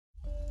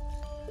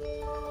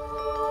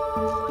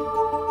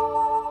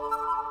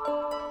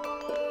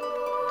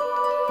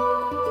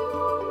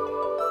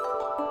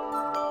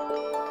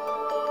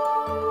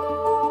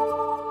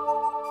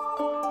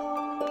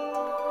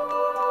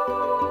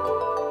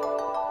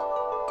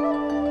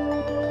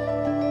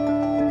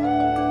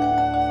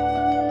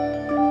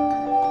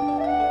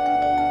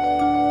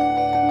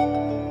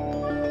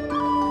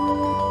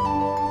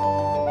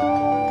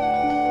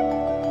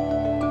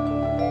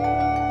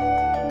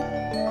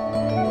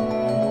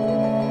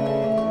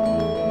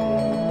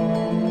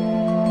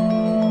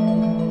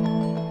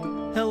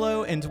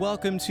and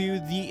welcome to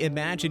the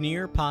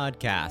Imagineer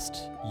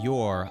Podcast,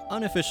 your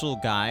unofficial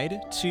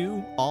guide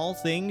to all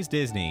things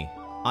Disney.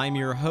 I'm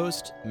your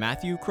host,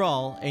 Matthew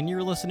Krull, and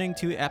you're listening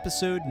to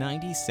episode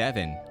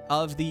 97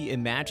 of the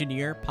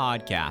Imagineer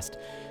Podcast.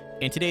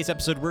 In today's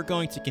episode, we're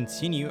going to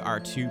continue our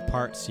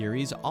two-part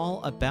series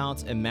all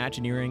about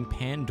Imagineering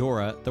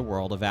Pandora, the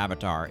world of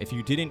Avatar. If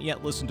you didn't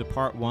yet listen to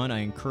part one, I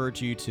encourage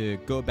you to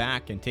go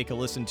back and take a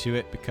listen to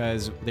it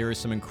because there is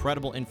some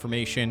incredible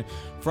information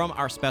from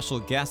our special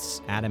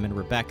guests, Adam and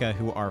Rebecca,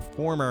 who are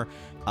former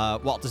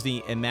Walt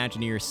Disney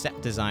Imagineer set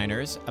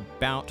designers,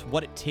 about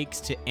what it takes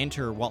to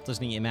enter Walt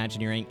Disney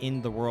Imagineering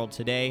in the world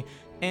today,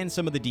 and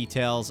some of the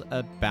details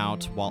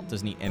about Walt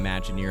Disney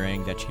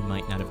Imagineering that you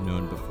might not have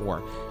known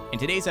before. In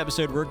today's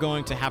episode, we're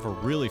going to have a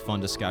really fun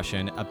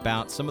discussion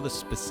about some of the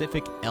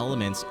specific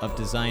elements of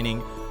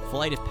designing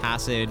Flight of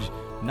Passage,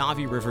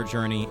 Na'vi River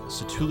Journey,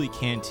 Satuli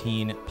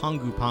Canteen,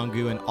 Pangu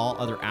Pangu, and all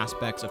other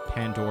aspects of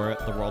Pandora,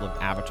 the world of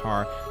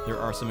Avatar. There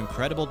are some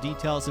incredible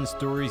details and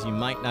stories you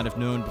might not have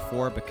known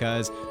before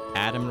because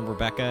Adam and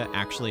Rebecca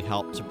actually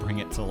helped to bring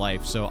it to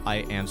life. So I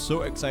am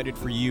so excited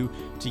for you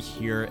to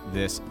hear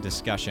this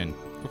discussion.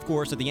 Of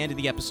course, at the end of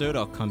the episode,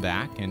 I'll come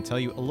back and tell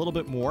you a little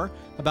bit more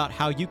about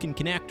how you can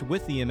connect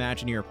with the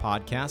Imagineer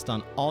Podcast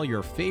on all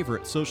your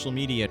favorite social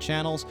media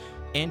channels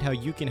and how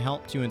you can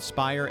help to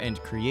inspire and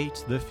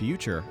create the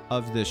future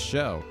of this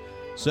show.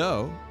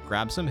 So,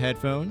 grab some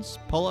headphones,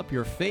 pull up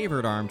your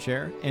favorite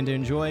armchair, and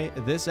enjoy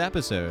this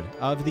episode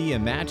of the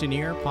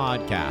Imagineer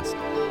Podcast.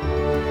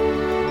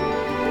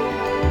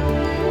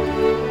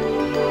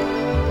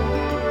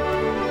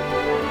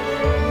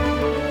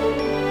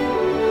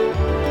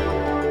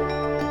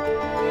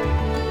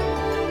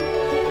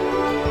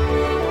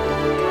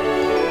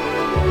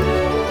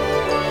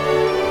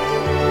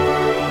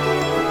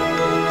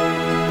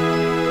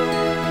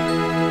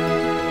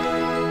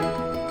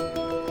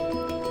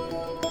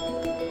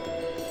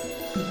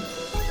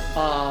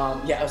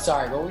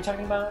 Sorry, what were we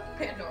talking about?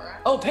 Pandora.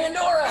 Oh,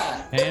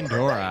 Pandora!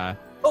 Pandora.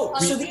 Oh,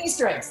 so the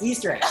Easter eggs.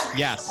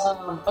 Yes.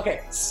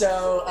 Okay,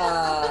 so...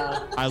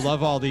 I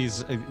love all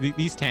these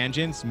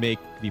tangents make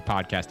the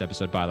podcast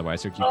episode, by the way,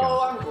 so keep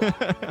going.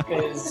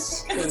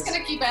 Because it's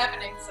going to keep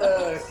happening.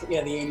 So.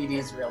 Yeah, the ADD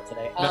is real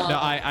today. No,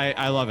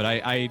 I love it.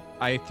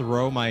 I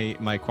throw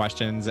my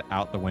questions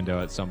out the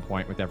window at some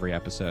point with every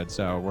episode,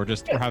 so we're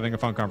having a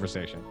fun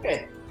conversation.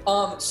 Okay.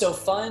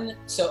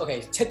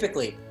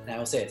 Typically, and I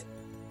will say this,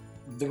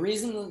 the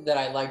reason that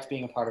I liked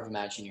being a part of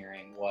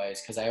Imagineering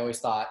was because I always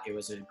thought it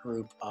was a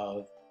group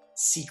of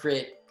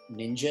secret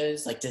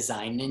ninjas, like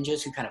design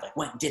ninjas, who kind of like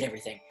went and did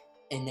everything.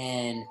 And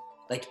then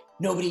like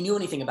nobody knew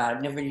anything about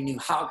it. Nobody knew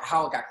how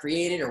it got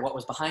created or what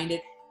was behind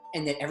it.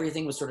 And that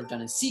everything was sort of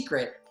done in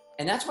secret.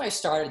 And that's why I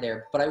started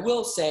there. But I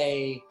will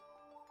say,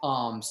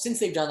 since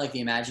they've done like the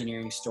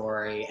Imagineering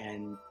story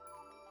and,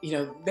 you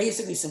know,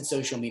 basically since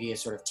social media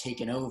has sort of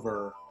taken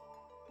over,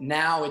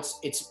 now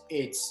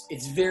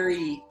it's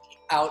very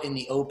out in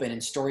the open,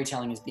 and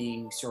storytelling is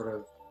being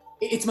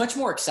it's much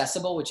more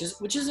accessible, which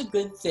is a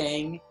good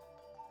thing,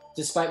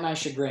 despite my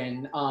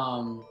chagrin.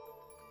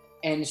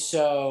 And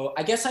so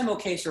I guess I'm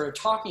okay sort of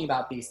talking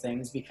about these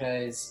things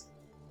because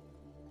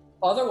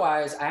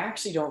otherwise I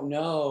actually don't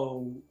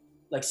know,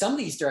 like some of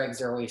the Easter eggs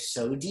are always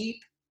so deep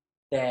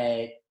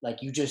that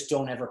like you just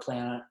don't ever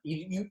plan on,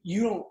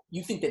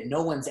 you think that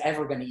no one's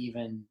ever going to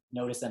even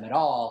notice them at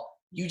all.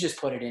 You just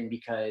put it in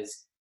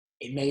because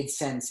it made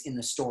sense in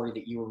the story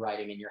that you were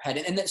writing in your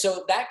head.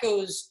 So that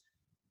goes,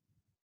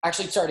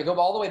 actually, sorry, to go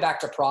all the way back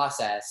to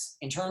process.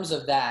 In terms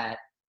of that,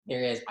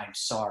 there is, I'm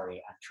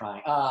sorry, I'm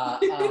trying.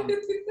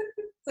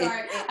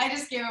 Sorry, I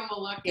just gave him a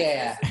look.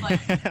 Yeah.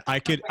 I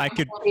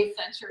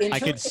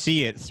could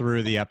see it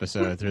through the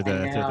episode, through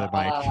the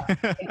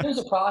mic. In terms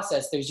of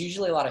process, there's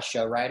usually a lot of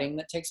show writing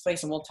that takes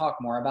place, and we'll talk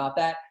more about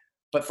that.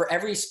 But for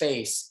every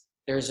space,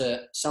 there's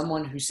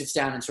someone who sits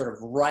down and sort of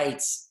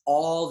writes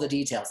all the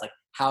details, like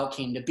how it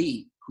came to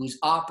be, who's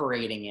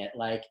operating it,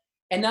 like,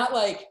 and not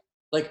like,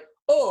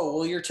 oh,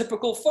 well, your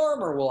typical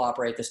farmer will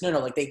operate this. No,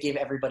 like they give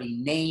everybody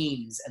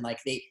names and like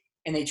they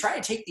try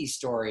to take these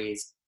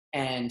stories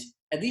and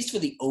at least for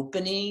the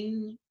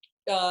opening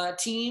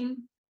team,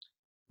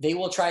 they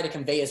will try to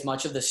convey as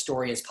much of the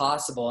story as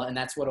possible. And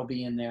that's what'll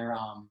be in their,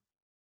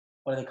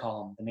 what do they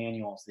call them? The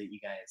manuals that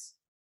you guys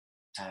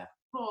have.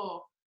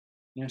 Oh.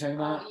 You know what I'm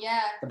talking about?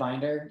 Yeah. The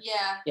binder?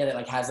 Yeah. Yeah, that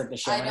like has like the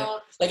show in it.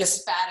 Like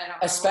it's bad. I don't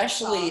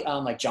especially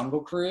like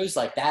Jungle Cruise,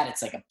 like that,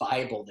 it's like a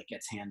Bible that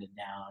gets handed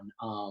down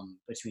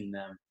between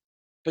them.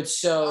 But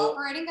so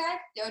operating guide?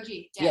 The OG.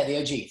 Yeah, the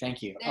OG,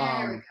 thank you.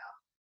 There we go.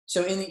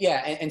 So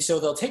and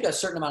so they'll take a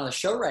certain amount of the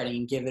show writing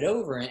and give it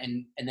over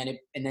and then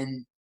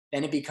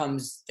it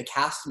becomes the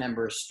cast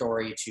member's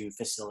story to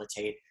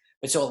facilitate.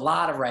 But so a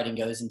lot of writing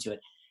goes into it.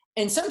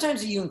 And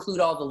sometimes you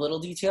include all the little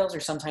details, or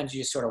sometimes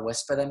you just sort of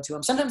whisper them to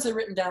them. Sometimes they're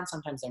written down,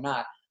 sometimes they're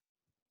not.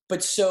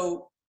 But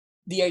so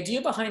the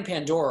idea behind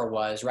Pandora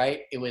was,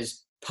 right, it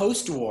was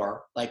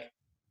post-war, like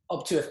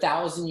up to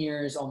 1,000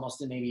 years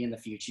almost maybe in the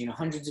future,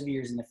 hundreds of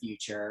years in the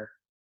future.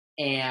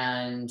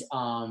 And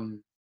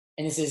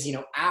And this is,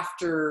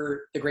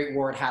 after the Great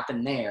War had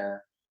happened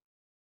there.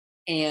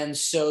 And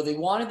so they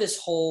wanted this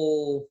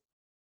whole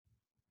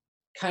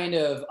kind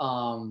of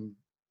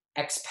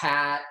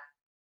expat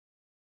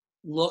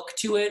look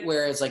to it,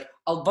 where it's like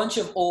a bunch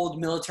of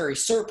old military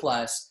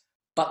surplus,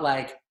 but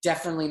like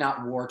definitely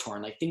not war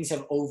torn. Like things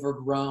have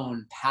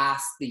overgrown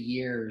past the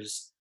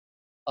years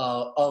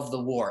of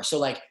the war. So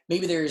like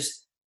maybe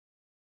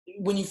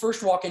when you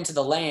first walk into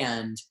the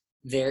land,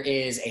 there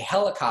is a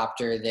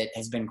helicopter that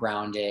has been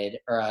grounded,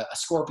 or a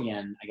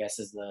Scorpion, I guess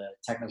is the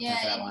technical term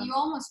for that one. You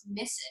almost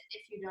miss it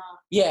if you don't.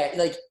 Yeah,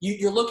 like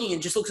you're looking, it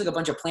just looks like a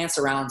bunch of plants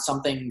around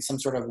some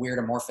sort of weird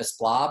amorphous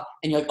blob,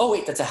 and you're like, oh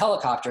wait, that's a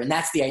helicopter. And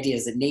that's the idea,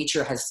 is that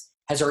nature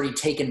has already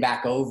taken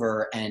back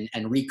over and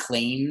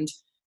reclaimed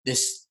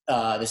this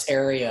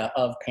area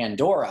of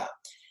Pandora.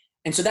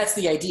 And so that's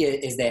the idea,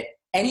 is that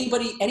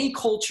any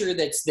culture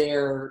that's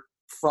there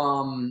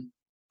from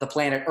the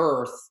planet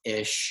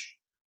Earth-ish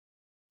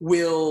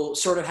will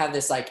sort of have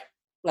this like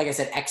I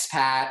said,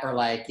 expat or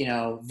like,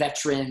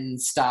 veteran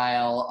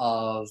style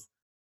of,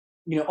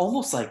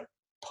 almost like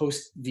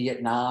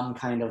post-Vietnam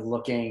kind of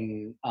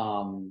looking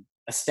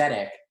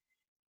aesthetic.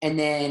 And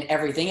then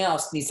everything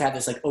else needs to have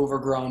this like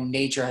overgrown,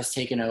 nature has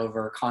taken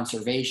over,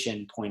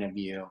 conservation point of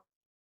view.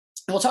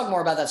 And we'll talk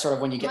more about that sort of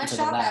when you get into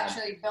the lab. My shop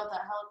actually built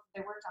they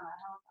worked on that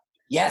helicopter.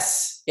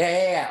 Yes.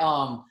 Yeah.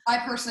 I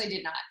personally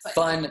did not.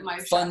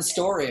 But fun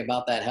story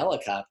about that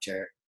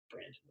helicopter.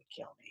 Brandon would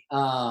kill me.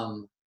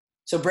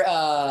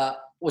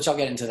 Which I'll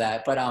get into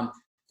that. But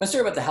the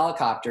story about the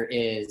helicopter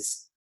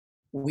is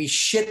we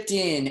shipped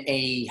in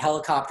a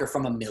helicopter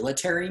from a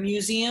military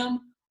museum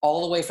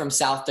all the way from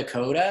South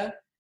Dakota.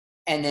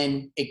 And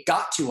then it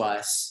got to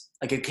us,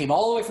 like it came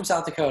all the way from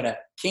South Dakota,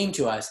 came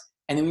to us,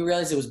 and then we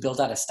realized it was built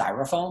out of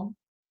styrofoam.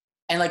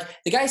 And like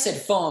the guy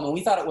said foam, and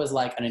we thought it was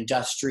like an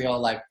industrial,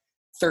 like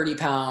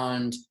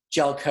 30-pound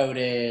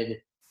gel-coated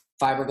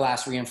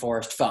fiberglass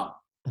reinforced foam.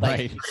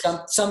 Like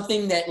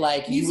something that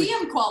like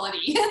museum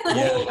quality,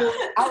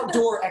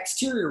 outdoor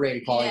exterior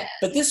rated quality. Yeah.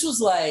 But this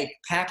was like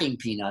packing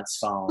peanuts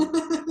foam.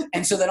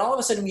 And so then all of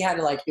a sudden we had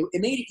to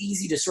it made it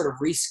easy to sort of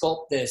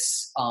resculpt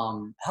this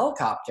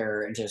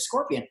helicopter into a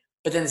Scorpion.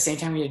 But then at the same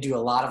time we had to do a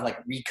lot of like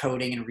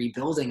recoding and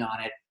rebuilding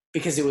on it,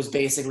 because it was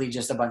basically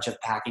just a bunch of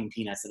packing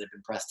peanuts that had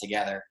been pressed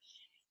together.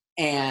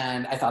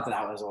 And I thought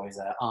that was always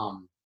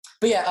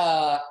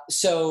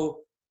so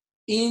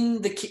in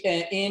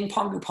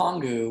Pongu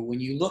Pongu, when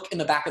you look in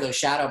the back of those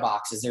shadow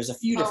boxes, there's a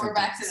few different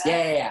things. To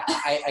that.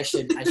 Yeah. I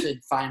should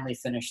finally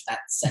finish that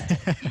sentence.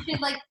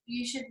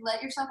 You should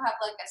let yourself have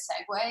like a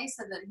segue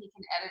so that he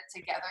can edit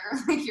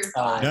together like your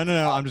thoughts.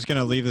 No. I'm just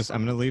gonna leave this.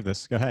 I'm gonna leave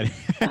this. Go ahead.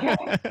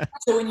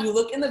 So when you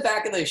look in the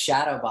back of those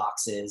shadow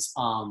boxes,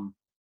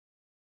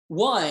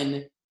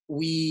 one,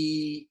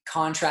 we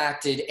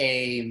contracted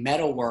a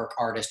metalwork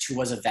artist who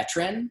was a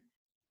veteran,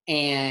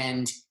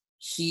 and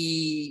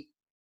he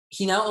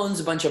now owns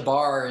a bunch of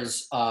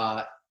bars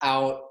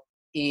out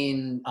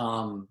in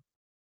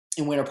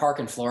Winter Park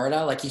in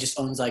Florida. Like he just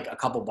owns like a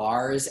couple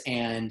bars,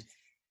 and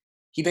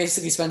he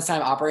basically spends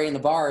time operating the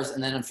bars,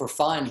 and then for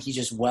fun he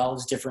just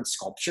welds different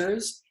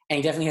sculptures. And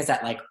he definitely has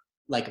that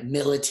like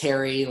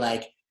military,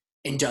 like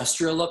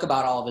industrial look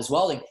about all of his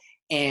welding.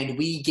 And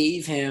we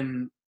gave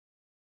him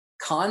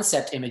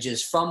concept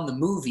images from the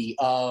movie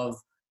of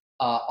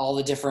all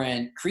the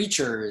different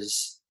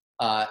creatures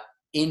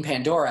in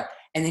Pandora.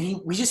 And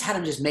then we just had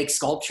him just make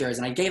sculptures,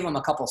 and I gave him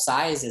a couple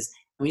sizes,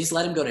 and we just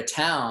let him go to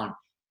town.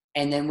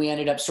 And then we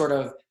ended up sort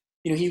of,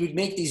 he would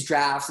make these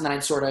drafts, and then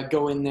I'd sort of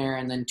go in there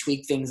and then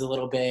tweak things a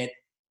little bit.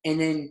 And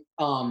then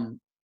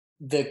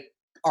the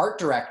art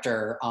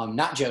director,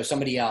 not Joe,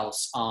 somebody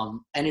else,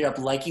 ended up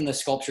liking the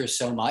sculptures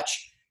so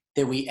much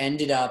that I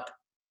ended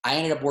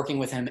up working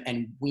with him,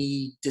 and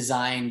we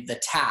designed the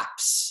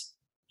taps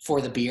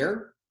for the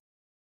beer.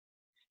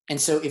 And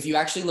so if you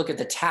actually look at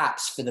the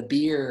taps for the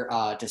beer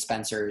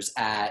dispensers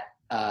at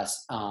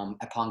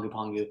Pongu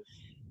Pongu,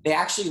 they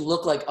actually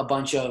look like a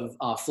bunch of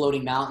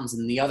floating mountains,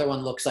 and the other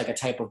one looks like a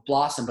type of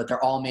blossom, but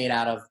they're all made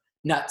out of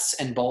nuts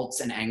and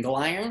bolts and angle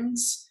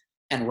irons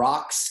and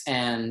rocks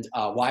and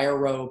wire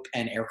rope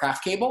and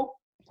aircraft cable.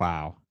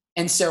 Wow.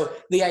 And so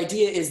the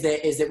idea is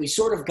that we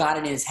sort of got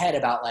in his head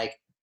about like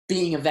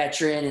being a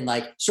veteran and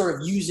like sort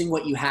of using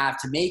what you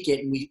have to make it.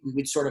 And we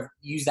would sort of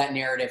use that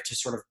narrative to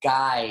sort of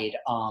guide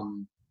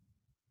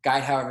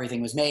how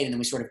everything was made. And then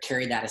we sort of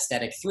carried that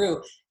aesthetic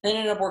through and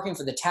ended up working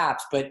for the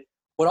taps. But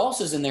what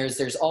also is in there is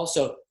there's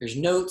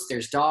notes,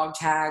 there's dog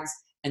tags.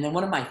 And then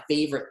one of my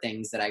favorite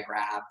things that I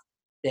grabbed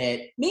that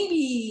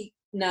maybe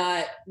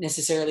not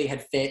necessarily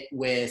had fit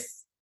with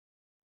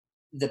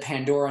the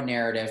Pandora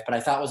narrative, but I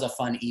thought was a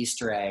fun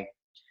Easter egg.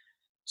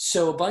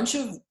 So a bunch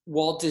of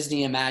Walt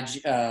Disney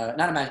bunch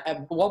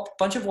of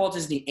Walt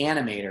Disney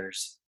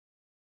animators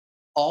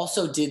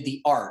also did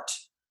the art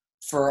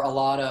for a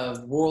lot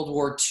of World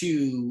War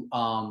II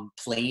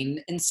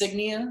plane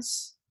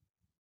insignias.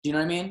 Do you know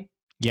what I mean?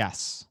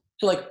 Yes.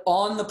 So like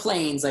on the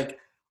planes, like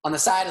on the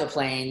side of the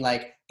plane,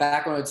 like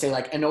back when it would say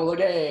like Enola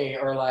Gay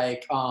or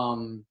like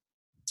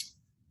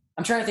I'm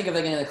I'm trying to think of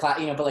like any of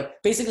the but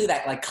like basically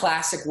that like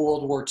classic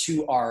World War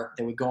II art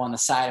that would go on the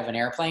side of an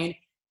airplane.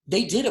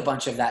 They did a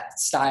bunch of that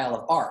style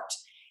of art,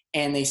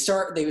 and they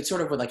would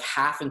sort of would like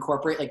half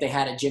incorporate, like they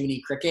had a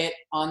Jiminy Cricket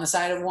on the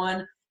side of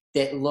one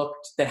that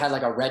had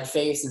like a red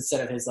face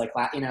instead of his like,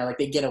 like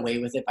they get away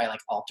with it by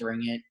like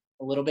altering it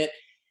a little bit.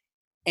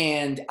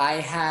 And I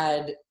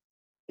had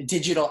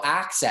digital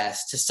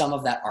access to some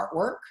of that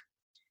artwork.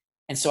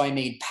 And so I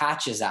made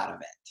patches out of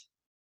it.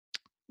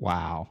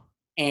 Wow.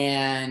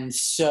 And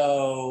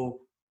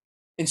so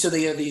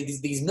they have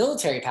these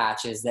military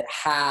patches that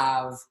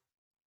have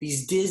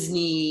these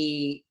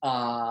Disney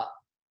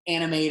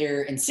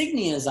animator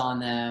insignias on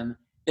them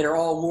that are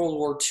all World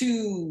War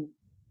II,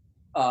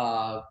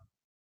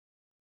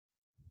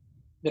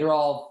 that are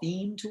all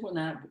themed to what?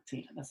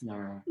 That's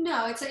another.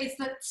 No, it's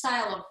the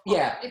style of.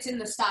 Yeah. It's in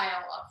the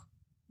style of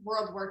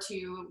World War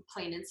II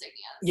plane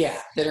insignias.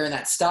 Yeah, that are in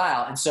that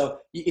style. And so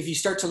if you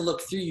start to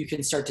look through, you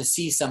can start to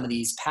see some of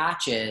these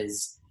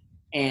patches.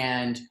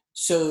 And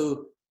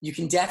so you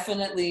can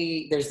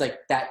definitely, there's like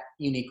that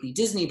uniquely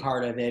Disney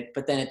part of it,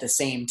 but then at the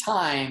same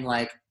time,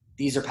 like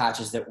these are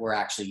patches that were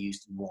actually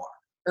used more.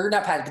 Or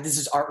not patches, but this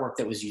is artwork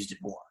that was used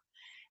more.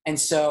 And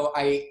so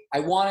I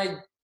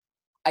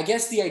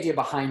guess the idea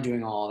behind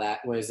doing all of that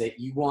was that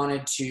you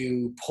wanted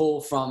to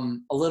pull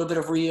from a little bit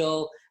of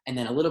real and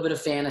then a little bit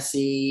of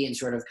fantasy and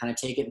sort of kind of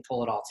take it and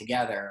pull it all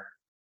together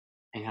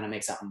and kind of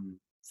make something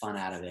fun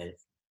out of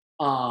it.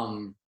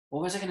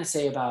 What was I going to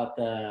say about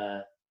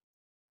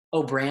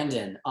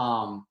Brandon?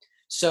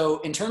 So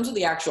in terms of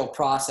the actual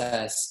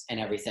process and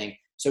everything,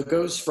 so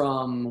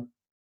the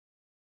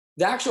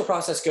actual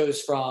process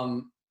goes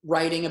from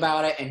writing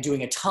about it and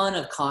doing a ton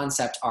of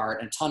concept art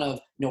and a ton of,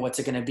 what's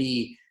it going to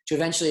be, to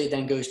eventually it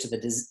then goes to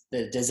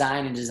the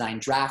design and design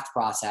draft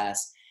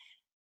process.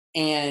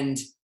 And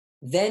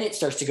then it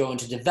starts to go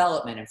into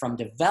development. And from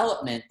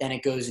development, then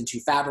it goes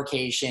into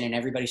fabrication and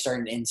everybody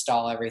starting to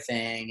install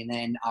everything, and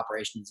then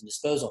operations and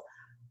disposal.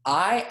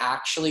 I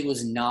actually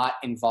was not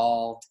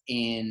involved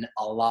in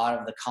a lot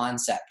of the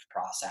concept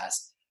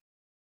process.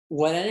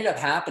 What ended up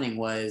happening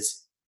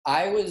was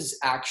I was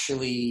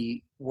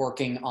actually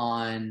working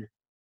on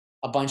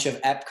a bunch of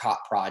Epcot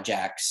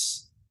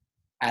projects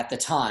at the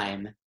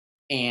time.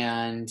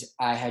 And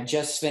I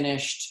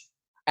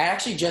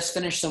actually just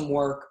finished some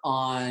work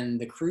on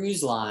the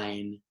cruise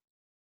line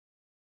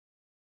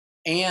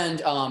and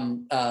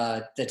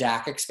the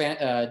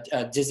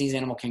DAC Disney's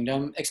Animal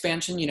Kingdom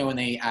expansion. When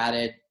they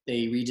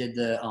redid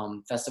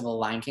the Festival of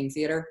Lion King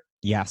Theater.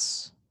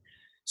 Yes.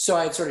 So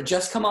I had sort of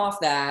just come off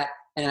that,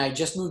 and I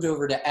just moved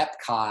over to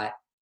Epcot,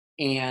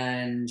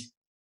 and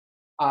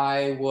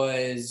I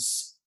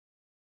was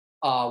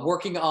I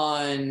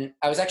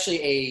was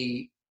actually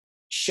a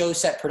show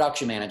set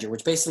production manager,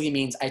 which basically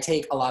means I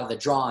take a lot of the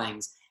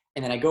drawings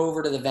and then I go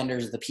over to the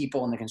vendors, the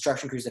people and the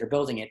construction crews that are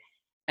building it.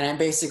 And I'm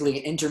basically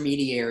an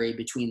intermediary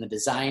between the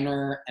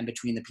designer and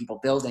between the people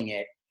building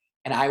it.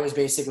 And I was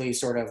basically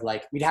sort of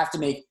like, we'd have to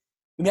make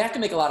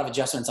a lot of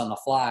adjustments on the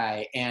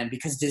fly. And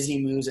because Disney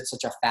moves at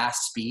such a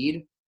fast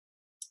speed,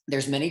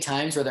 there's many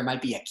times where there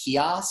might be a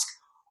kiosk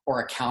or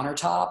a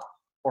countertop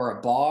or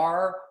a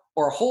bar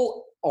or a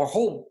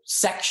whole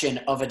section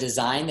of a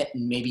design that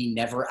maybe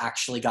never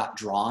actually got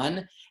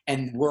drawn,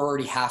 and we're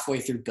already halfway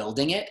through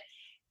building it.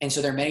 And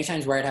so there are many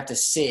times where I'd have to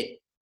sit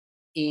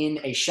in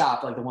a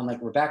shop like the one like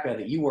Rebecca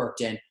that you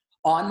worked in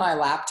on my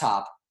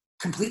laptop,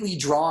 completely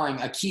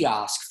drawing a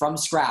kiosk from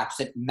scratch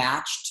that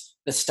matched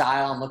the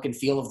style and look and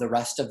feel of the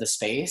rest of the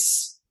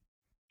space.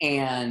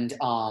 And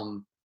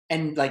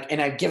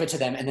I'd give it to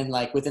them, and then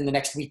like within the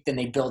next week, then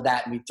they build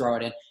that and we throw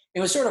it in.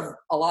 It was sort of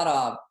a lot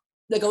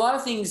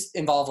of things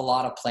involve a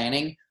lot of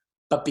planning,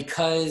 but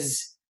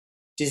because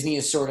Disney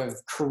is sort of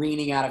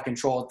careening out of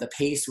control at the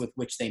pace with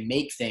which they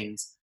make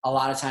things, a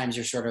lot of times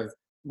you're sort of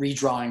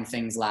redrawing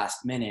things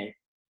last minute.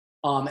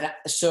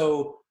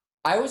 So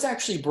I was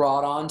actually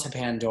brought on to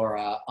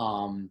Pandora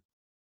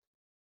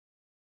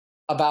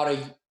about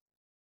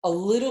a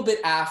little bit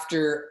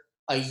after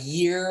a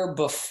year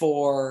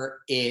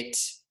before it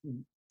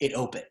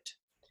opened.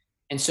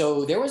 And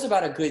so there was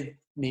about a good,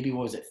 maybe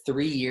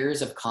 3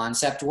 years of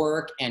concept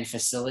work and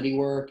facility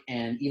work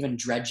and even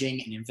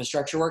dredging and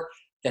infrastructure work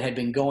that had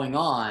been going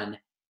on.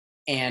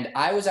 And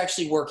I was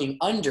actually working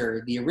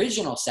under the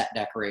original set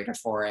decorator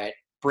for it,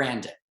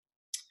 Brandon.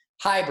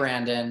 Hi,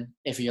 Brandon,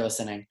 if you're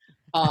listening.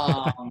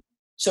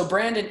 So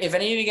Brandon, if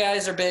any of you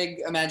guys are big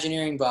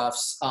Imagineering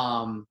buffs,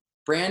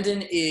 Brandon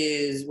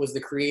was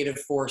the creative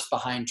force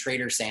behind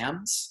Trader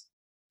Sam's.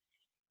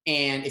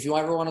 And if you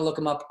ever want to look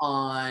him up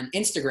on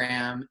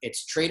Instagram,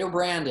 it's Trader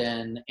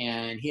Brandon,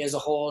 and he has a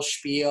whole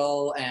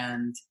spiel.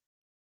 And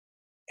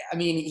I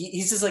mean,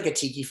 he's just like a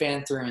Tiki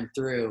fan through and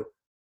through.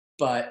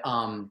 But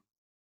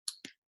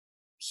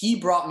he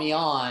brought me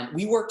on.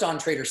 We worked on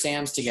Trader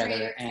Sam's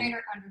together.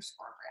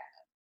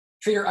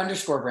 Trader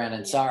underscore Brandon.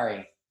 Yeah.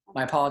 Sorry.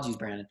 My apologies,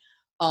 Brandon.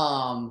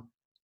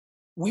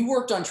 We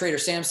worked on Trader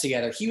Sam's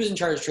together. He was in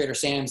charge of Trader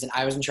Sam's, and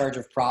I was in charge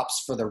of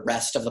props for the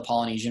rest of the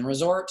Polynesian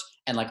resort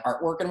and like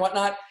artwork and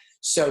whatnot.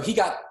 So he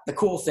got the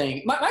cool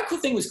thing. My cool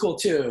thing was cool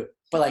too,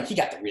 but like he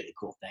got the really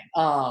cool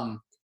thing.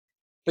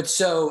 But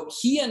so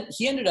he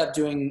ended up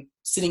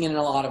sitting in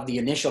a lot of the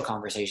initial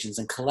conversations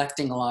and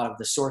collecting a lot of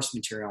the source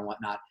material and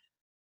whatnot.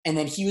 And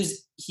then he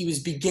was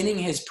beginning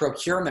his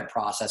procurement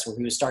process where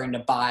he was starting to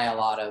buy a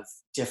lot of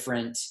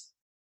different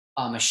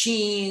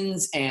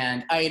machines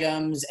and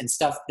items and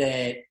stuff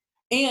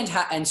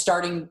and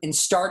starting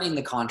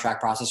the contract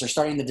process or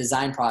starting the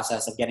design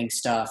process of getting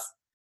stuff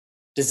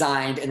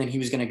designed, and then he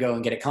was going to go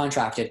and get it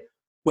contracted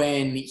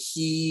when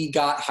he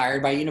got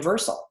hired by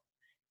Universal.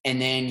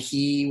 And then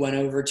he went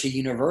over to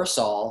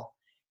Universal,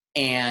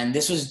 and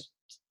this was,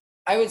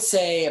 I would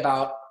say,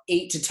 about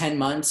 8 to 10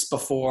 months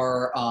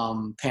before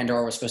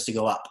Pandora was supposed to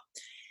go up.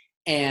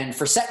 And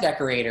for set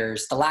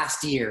decorators, the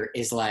last year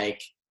is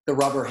like the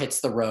rubber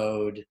hits the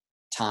road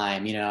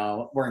time.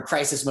 We're in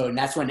crisis mode, and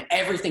that's when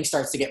everything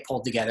starts to get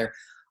pulled together.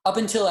 Up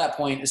until that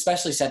point,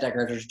 especially set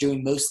decorators,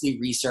 doing mostly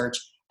research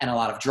and a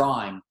lot of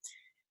drawing.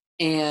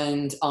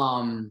 And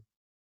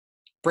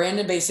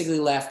Brandon basically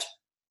left,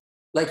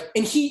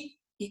 and he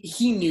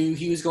knew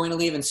he was going to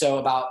leave. And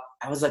so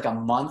I was like a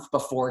month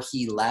before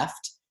he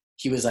left,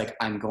 he was like,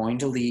 I'm going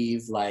to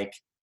leave. Like,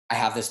 I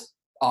have this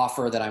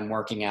offer that I'm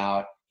working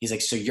out. He's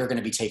like, so you're going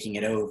to be taking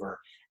it over.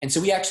 And so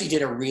we actually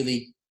did a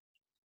really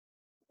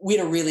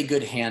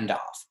good handoff.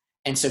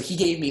 And so he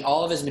gave me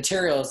all of his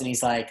materials, and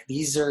he's like,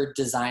 these are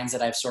designs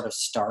that I've sort of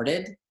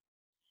started.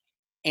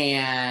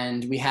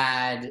 And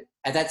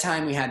at that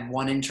time we had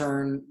one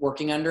intern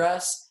working under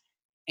us.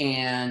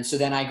 And so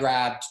then I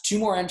grabbed 2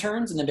 more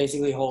interns and then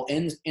basically a whole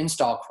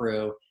install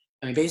crew.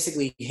 And we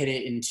basically hit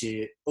it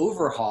into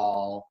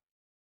overhaul.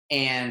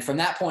 And from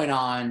that point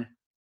on,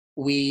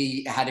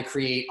 we had to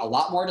create a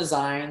lot more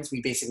designs.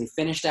 We basically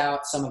finished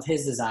out some of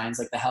his designs,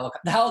 like the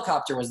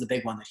helicopter was the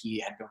big one that he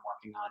had been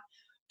working on.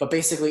 But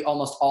basically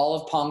almost all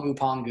of Pongu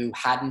Pongu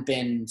hadn't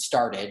been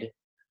started.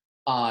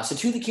 So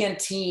to the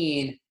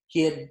Canteen,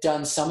 he had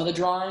done some of the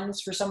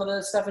drawings for some of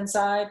the stuff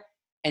inside.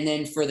 And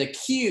then for the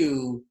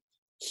queue,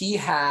 he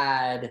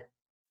had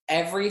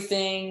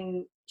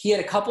everything. He had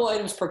a couple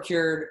items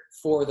procured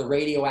for the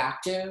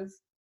radioactive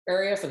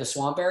area, for the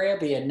swamp area,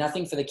 but he had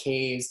nothing for the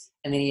caves.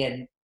 And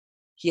then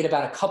he had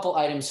about a couple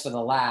items for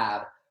the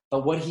lab.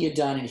 But what he had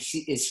done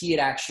is he had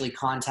actually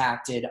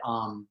contacted.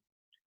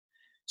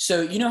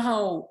 So you know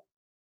how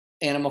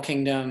Animal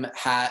Kingdom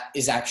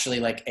is actually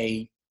like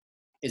a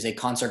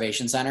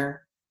conservation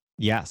center?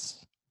 Yes.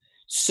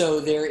 So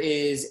there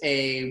is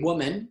a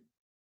woman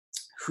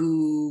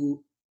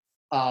who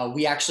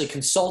we actually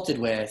consulted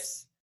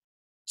with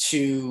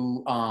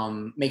to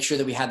make sure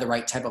that we had the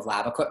right type of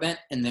lab equipment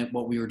and that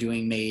what we were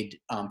doing made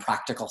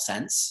practical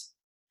sense.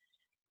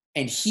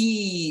 And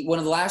one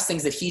of the last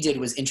things that he did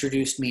was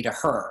introduced me to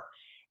her.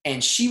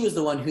 And she was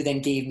the one who then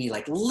gave me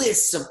like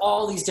lists of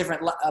all these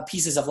different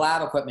pieces of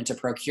lab equipment to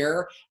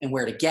procure and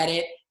where to get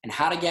it and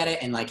how to get it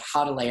and like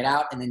how to lay it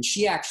out. And then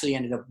she actually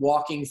ended up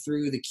walking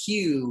through the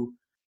queue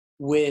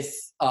with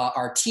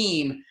our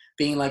team,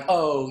 being like,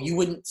 oh, you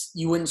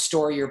wouldn't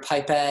store your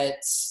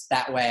pipettes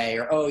that way,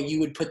 or oh, you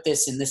would put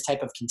this in this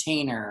type of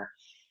container,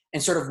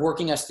 and sort of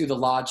working us through the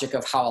logic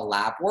of how a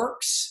lab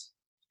works.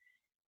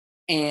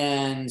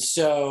 And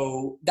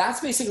so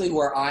that's basically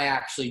where I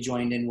actually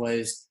joined in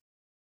was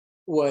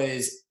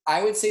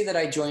I would say that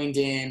I joined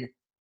in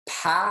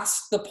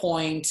past the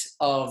point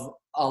of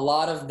a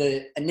lot of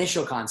the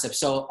initial concepts.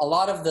 So a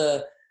lot of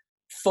the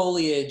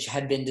foliage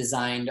had been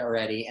designed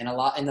already, and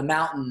the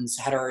mountains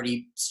had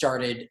already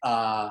started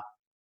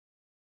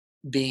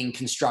being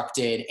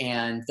constructed,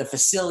 and the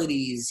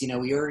facilities,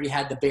 we already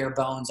had the bare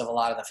bones of a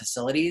lot of the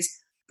facilities.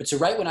 But so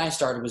right when I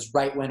started was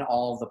right when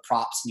all of the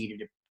props needed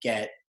to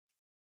get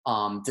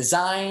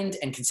designed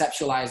and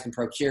conceptualized and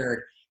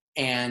procured.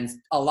 And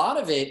a lot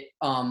of it,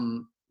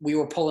 we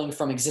were pulling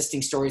from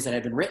existing stories that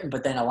had been written,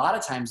 but then a lot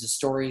of times the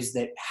stories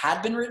that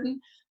had been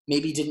written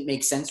maybe didn't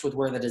make sense with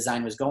where the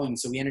design was going.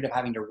 So we ended up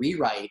having to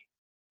rewrite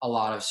a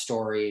lot of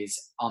stories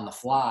on the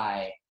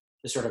fly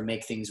to sort of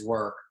make things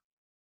work.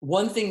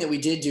 One thing that we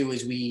did do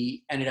is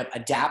we ended up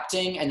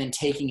adapting and then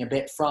taking a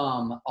bit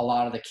from a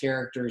lot of the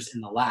characters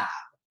in the lab.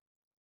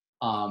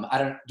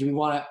 Do we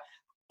want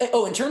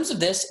to, in terms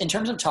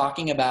of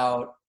talking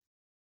about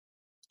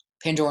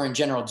Pandora in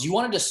general, do you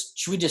want to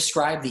should we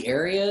describe the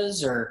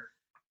areas, or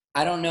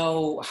I don't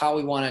know how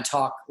we want to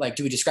talk, like,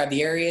 do we describe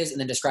the areas and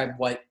then describe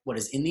what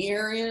is in the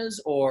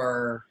areas,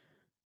 or?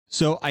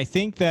 So I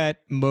think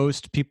that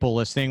most people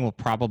listening will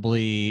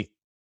probably,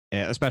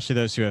 especially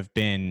those who have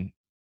been,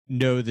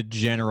 know the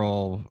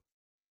general,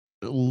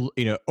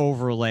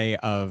 overlay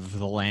of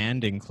the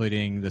land,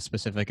 including the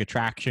specific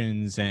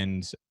attractions,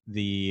 and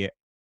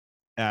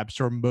I'm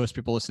sure most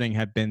people listening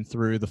have been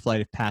through the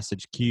Flight of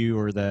Passage queue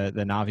or the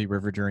Na'vi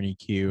River Journey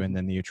queue, and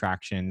then the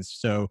attractions.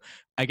 So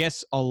I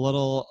guess a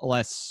little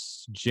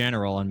less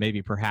general, and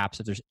maybe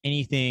perhaps if there's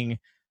anything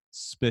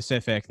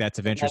specific that's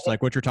of interest,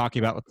 like what you're talking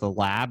about with the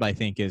lab, I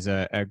think is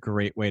a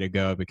great way to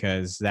go,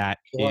 because that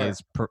is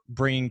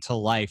bringing to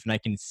life, and I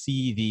can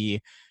see the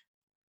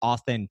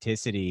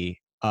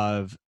authenticity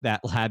of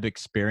that lab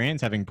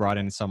experience, having brought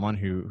in someone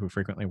who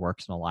frequently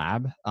works in a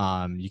lab,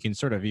 you can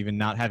sort of, even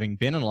not having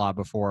been in a lab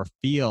before,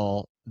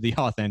 feel the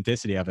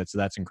authenticity of it. So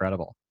that's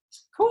incredible.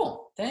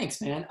 Cool.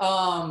 Thanks, man.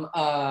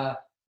 So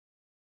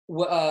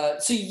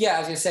yeah, I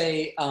was gonna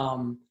say,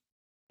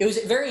 it was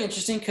very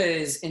interesting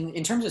because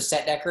in terms of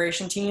set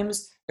decoration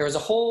teams, there was a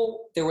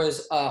whole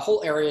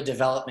area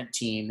development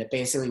team that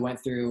basically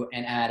went through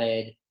and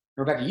added.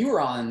 Rebecca, you were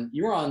on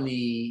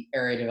the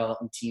area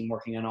development team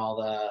working on all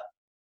the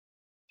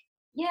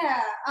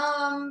Yeah.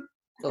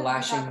 The I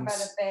lashings. talk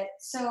about a bit.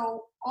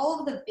 So all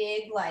of the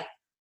big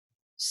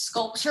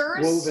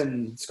Sculptures.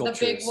 woven sculptures.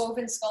 The big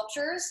woven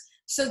sculptures.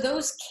 So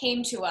those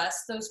came to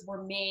us. Those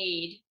were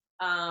made.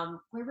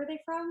 Where were they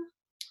from?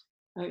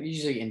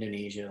 Usually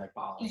Indonesia, like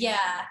Bali.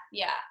 Yeah.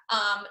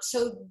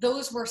 So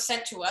those were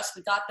sent to us.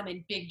 We got them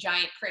in big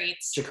giant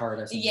crates.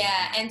 Jakarta.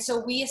 Yeah, and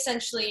so we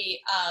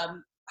essentially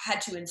had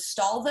to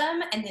install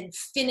them and then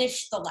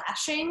finish the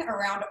lashing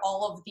around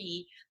all of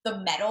the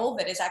metal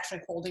that is actually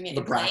holding it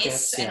in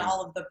place and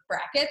all of the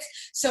brackets.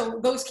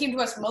 So those came to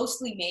us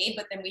mostly made,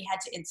 but then we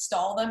had to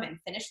install them and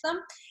finish them,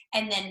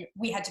 and then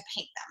we had to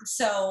paint them.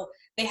 So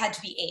they had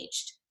to be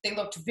aged. They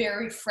looked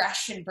very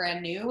fresh and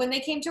brand new when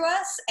they came to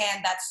us,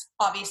 and that's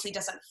obviously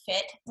doesn't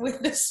fit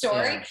with the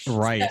story. Yeah.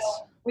 Right.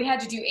 So we had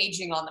to do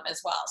aging on them as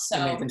well. So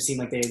and make them seem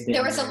like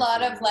there was a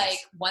lot of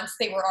once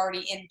they were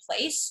already in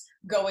place,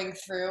 going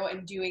through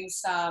and doing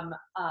some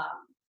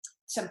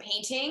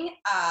painting,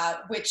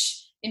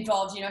 which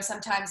involved,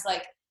 sometimes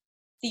like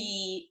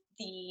the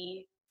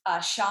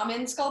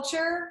shaman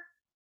sculpture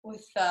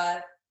with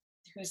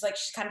who's like,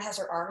 she kind of has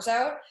her arms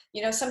out.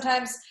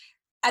 Sometimes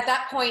at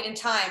that point in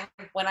time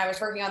when I was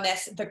working on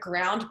this, the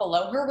ground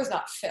below her was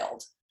not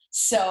filled.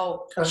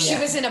 So she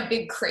was in a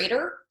big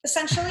crater,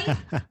 essentially.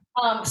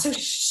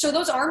 So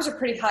those arms are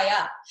pretty high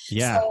up.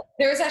 Yeah. So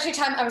there was actually a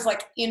time I was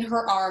like in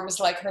her arms,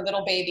 like her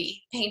little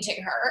baby,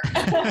 painting her.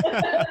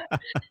 The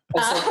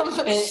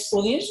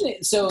interesting,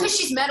 because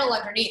she's metal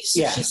underneath,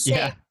 so she's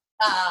safe.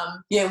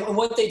 And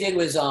what they did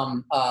was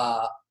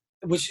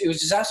which it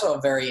was just also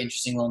a very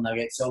interesting little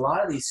nugget. So a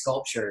lot of these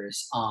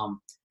sculptures,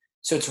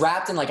 so it's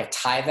wrapped in like a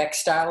Tyvek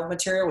style of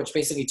material, which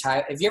basically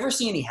have you ever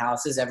seen any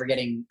houses ever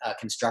getting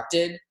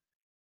constructed?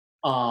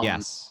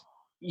 Yes.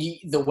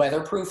 The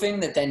weatherproofing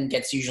that then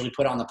gets usually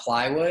put on the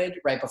plywood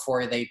right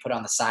before they put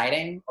on the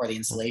siding or the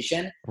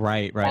insulation.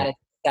 Right.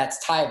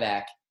 That's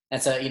Tyvek.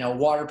 That's a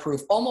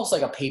waterproof, almost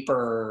like a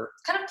paper.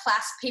 Kind of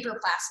paper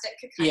plastic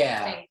kind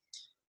of thing.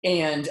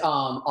 And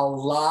a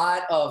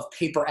lot of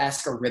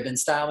paper-esque or ribbon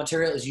style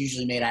material is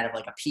usually made out of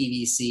like a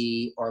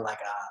PVC or like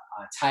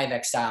a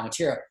Tyvek style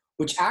material,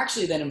 which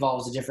actually then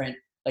involves a different,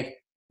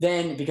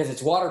 because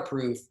it's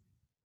waterproof,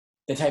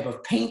 the type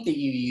of paint that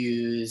you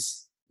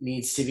use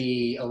needs to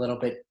be a little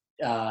bit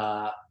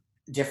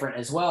different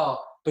as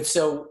well. But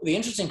so the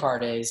interesting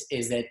part is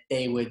that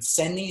they would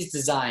send these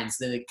designs,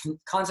 the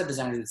concept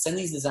designers would send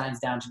these designs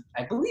down to,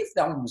 I believe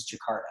that one was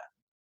Jakarta.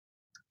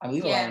 A lot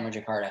of them were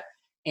Jakarta.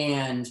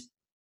 And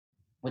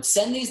would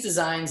send these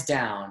designs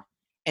down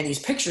and these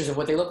pictures of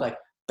what they look like.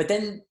 But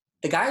then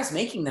the guys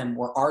making them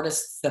were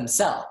artists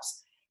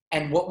themselves.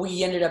 And what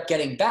we ended up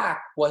getting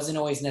back wasn't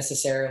always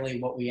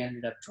necessarily what we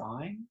ended up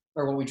drawing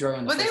or what we drew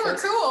in the But they were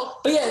cool.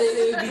 But yeah,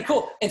 they would be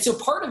cool. And so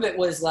part of it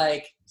was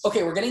like,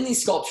 okay, we're getting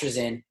these sculptures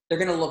in. They're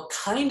going to look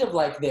kind of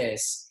like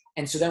this.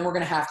 And so then we're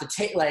going to have to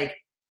take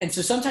and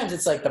so sometimes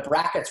it's like the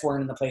brackets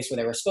weren't in the place where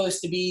they were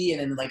supposed to be.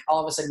 And then like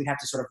all of a sudden we'd have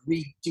to sort of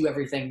redo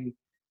everything,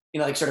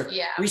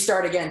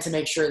 restart again to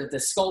make sure that the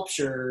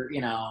sculpture,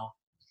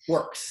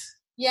 works.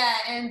 Yeah.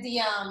 And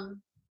the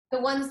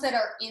ones that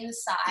are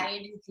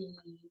inside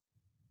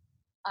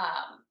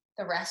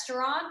the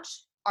restaurant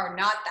are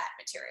not that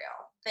material.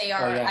 They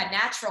are a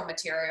natural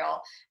material.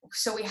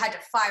 So we had to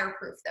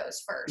fireproof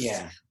those first,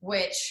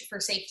 which for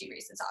safety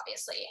reasons,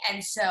 obviously.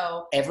 And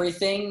so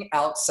everything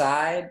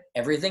outside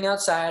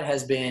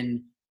has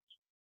been,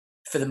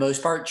 for the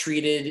most part,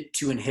 treated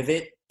to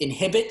inhibit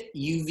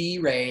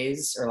UV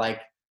rays or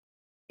like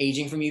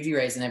aging from UV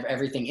rays, and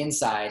everything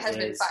inside has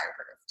been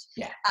fireproofed.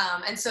 Yeah.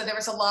 And so there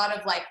was a lot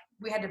of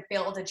we had to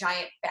build a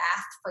giant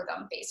bath for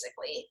them,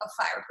 basically, of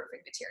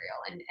fireproofing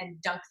material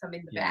and dunk them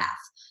in the bath.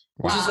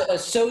 Which is a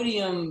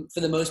sodium,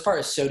 for the most part,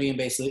 is sodium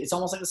basically. It's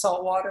almost like the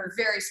salt water.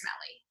 Very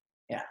smelly.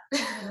 Yeah.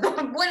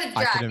 When it's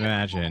I dry, can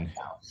imagine.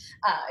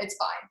 it's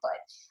fine.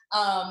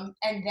 But,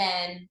 and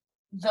then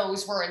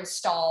those were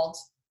installed.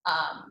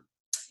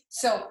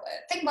 So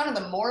I think one of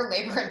the more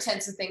labor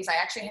intensive things I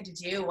actually had to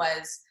do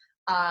was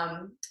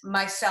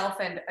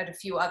myself and a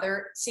few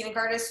other scenic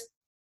artists,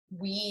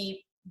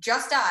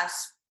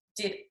 us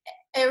did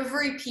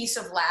every piece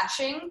of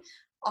lashing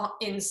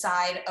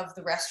inside of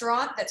the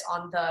restaurant that's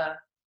on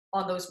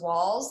those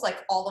walls, like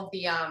all of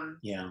the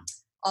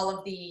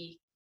what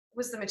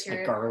was the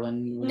material? Like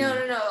garland?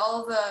 No,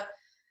 all of the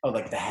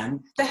like the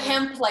hemp? The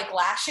hemp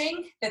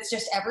lashing that's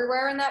just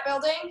everywhere in that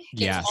building.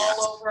 Yes. It's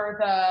all over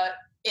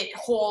it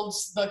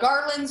holds the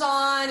garlands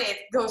on, it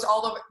goes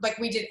all over,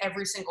 we did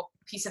every single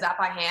piece of that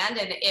by hand,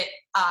 and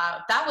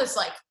that was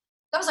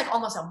that was like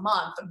almost a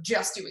month of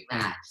just doing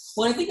that.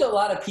 Well, I think when a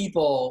lot of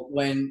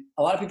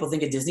people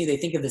think of Disney, they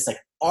think of this like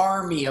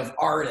army of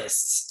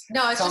artists.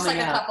 No, it's just like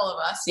coming a out. couple of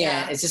us.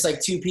 Yeah, it's just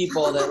like two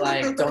people that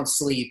like don't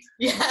sleep.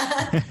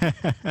 Yeah.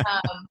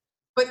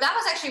 But that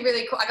was actually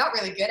really cool. I got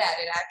really good at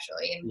it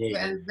actually, and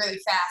really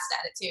fast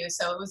at it too.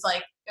 So it was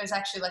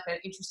actually like an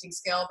interesting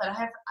skill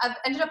that I've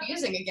ended up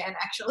using again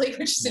actually,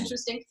 which is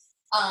interesting.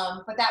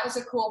 But that was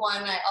a cool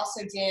one. I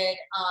also did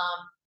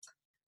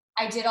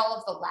I did all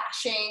of the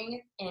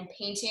lashing and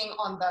painting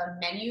on the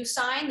menu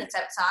sign that's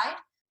outside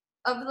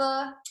of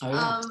the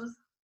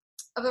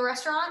of the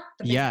restaurant.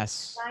 The big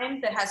Yes. sign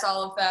that has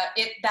all of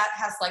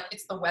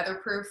it's the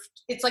weatherproof.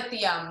 It's like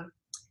the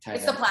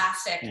it's the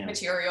plastic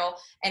material,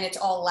 and it's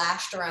all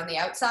lashed around the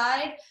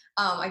outside.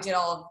 I did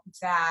all of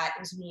that. It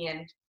was me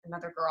and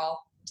another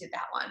girl did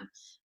that one.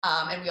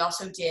 And we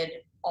also did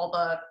all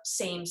the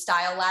same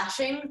style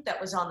lashing that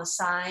was on the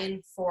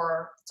sign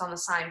for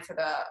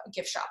the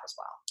gift shop as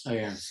well. Oh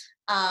yeah.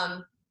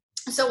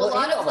 So a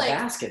lot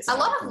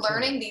of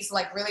learning these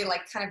like really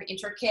like kind of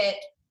intricate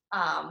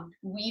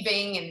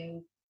weaving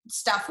and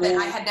stuff that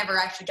I had never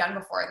actually done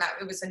before, and that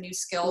it was a new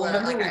skill that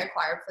I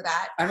acquired for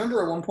that. I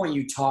remember at one point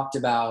you talked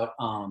about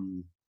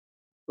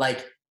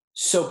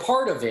so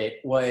part of it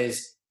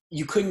was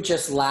you couldn't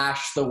just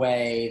lash the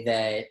way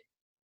that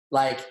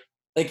like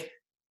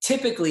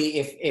typically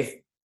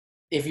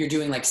if you're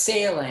doing like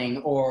sailing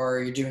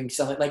or you're doing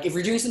something like if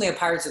you're doing something like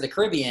Pirates of the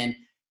Caribbean,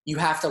 you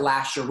have to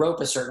lash your rope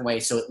a certain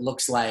way so it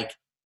looks like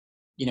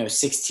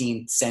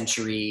 16th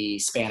century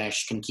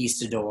Spanish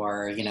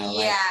conquistador, like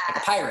a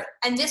pirate.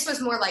 And this was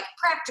more like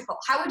practical.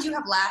 How would you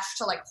have lashed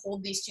to like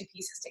hold these two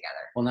pieces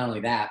together? Well, not only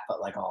that, but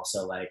like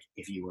also like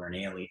if you were an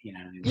alien,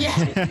 Yeah.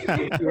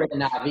 if you were the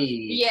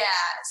Na'vi. Yeah.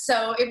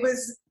 So there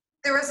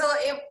was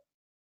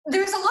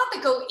a lot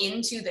that go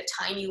into the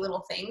tiny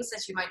little things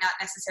that you might not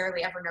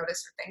necessarily ever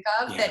notice or think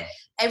of. Yeah. That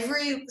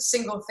every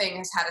single thing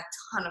has had a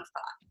ton of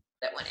thought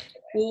that went into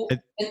it.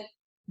 Well,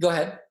 go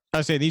ahead. I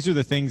would say these are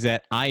the things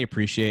that I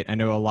appreciate. I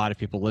know a lot of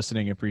people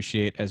listening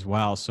appreciate as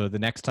well. So the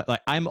next time,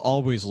 like I'm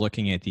always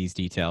looking at these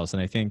details,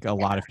 and I think a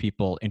lot of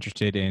people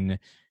interested in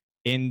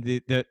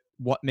the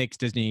what makes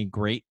Disney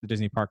great, the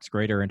Disney parks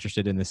great, are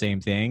interested in the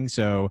same thing.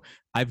 So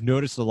I've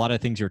noticed a lot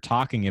of things you're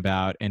talking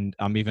about, and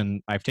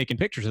I've taken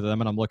pictures of them,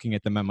 and I'm looking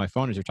at them on my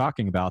phone as you're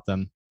talking about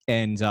them.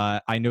 And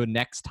I know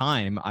next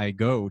time I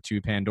go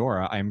to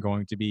Pandora, I'm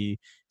going to be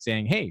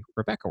saying, "Hey,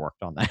 Rebecca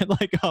worked on that."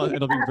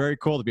 It'll be very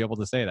cool to be able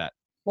to say that.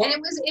 And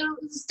it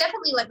was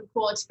definitely like a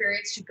cool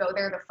experience to go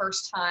there the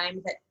first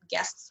time that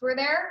guests were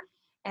there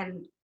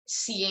and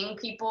seeing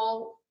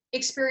people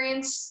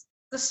experience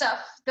the stuff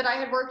that I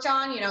had worked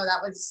on.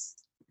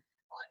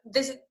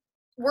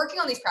 Working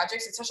on these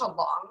projects, it's such a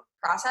long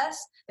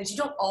process that you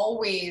don't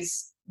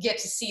always get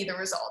to see the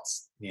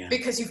results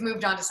because you've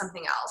moved on to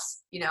something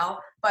else,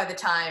 by the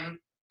time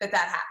that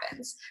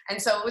happens.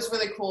 And so it was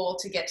really cool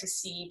to get to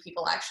see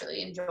people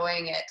actually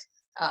enjoying it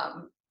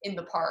in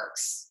the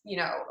parks,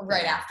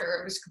 right after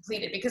it was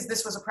completed, because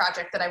this was a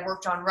project that I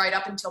worked on right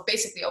up until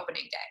basically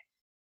opening day.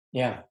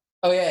 Yeah.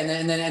 Oh yeah.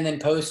 And then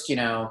post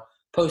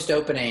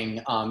opening,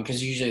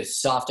 because usually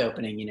it's soft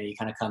opening, you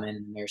kind of come in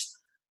and there's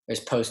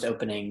post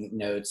opening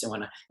notes and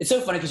whatnot. It's so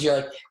funny because you're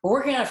like, we're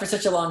working on it for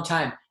such a long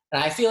time.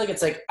 And I feel like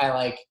it's like,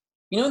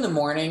 in the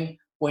morning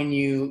when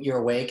you're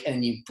awake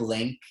and you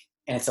blink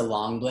and it's a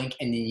long blink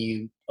and then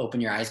you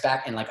open your eyes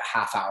back and like a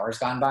half hour's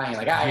gone by and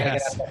you're like, I gotta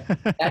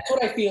get up. That's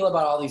what I feel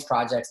about all these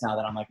projects now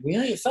that I'm like,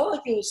 really? It felt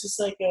like it was just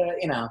like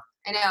I know.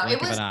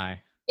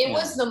 It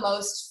was the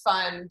most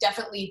fun,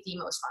 definitely the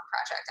most fun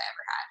project I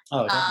ever had.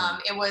 Oh,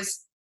 definitely. It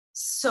was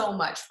so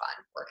much fun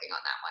working on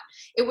that one.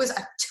 It was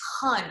a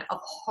ton of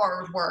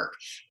hard work.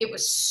 It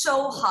was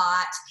so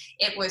hot.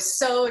 It was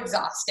so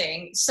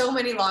exhausting. So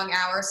many long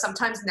hours,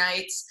 sometimes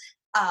nights.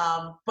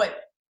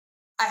 But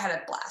I had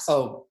a blast.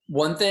 Oh,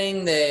 one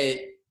thing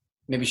that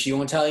maybe she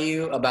won't tell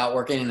you about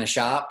working in a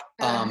shop.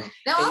 No,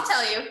 I'll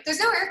tell you. There's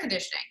no air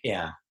conditioning.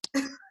 Yeah.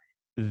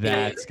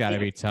 That's got to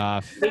be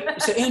tough.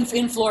 So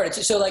in Florida,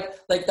 so like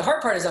the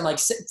hard part is I'm like,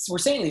 we're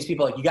saying to these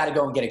people, like, you got to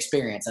go and get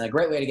experience. And a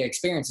great way to get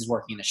experience is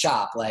working in a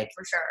shop. Like,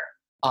 for sure.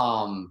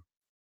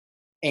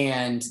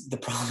 And the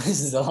problem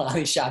is a lot of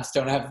these shops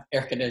don't have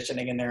air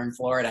conditioning and they're in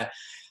Florida.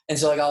 And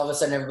so like all of a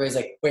sudden everybody's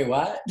like, wait,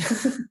 what?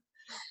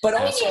 But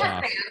also, you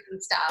have fans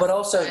and stuff, but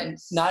also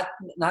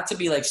not to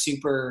be like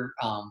super,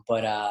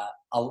 but a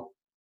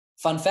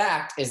fun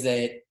fact is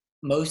that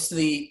most of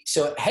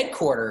so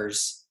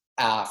headquarters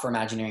for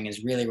Imagineering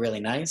is really,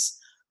 really nice,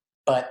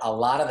 but a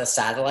lot of the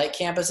satellite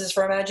campuses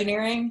for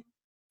Imagineering,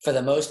 for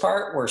the most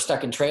part, were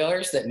stuck in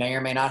trailers that may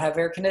or may not have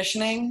air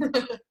conditioning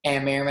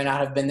and may or may not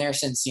have been there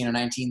since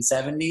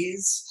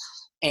 1970s.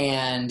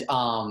 And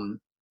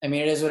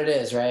it is what it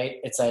is, right?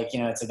 It's like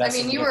it's a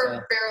vessel. You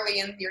were barely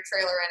in your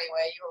trailer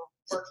anyway. You were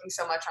working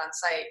so much on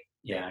site.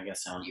 Yeah, I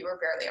guess so. You were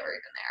barely ever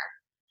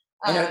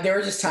even there. There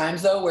were just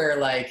times though where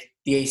like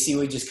the AC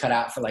would just cut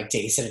out for like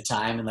days at a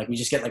time, and like we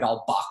just get like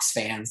all box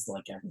fans,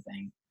 like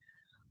everything.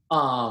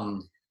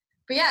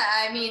 But yeah,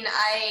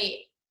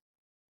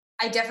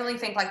 I definitely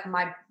think like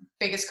my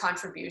biggest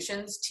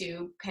contributions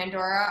to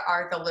Pandora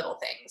are the little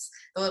things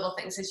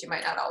that you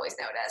might not always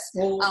notice.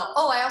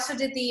 I also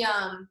did the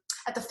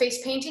at the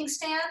face painting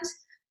stand,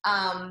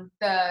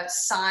 the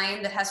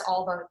sign that has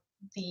all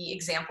the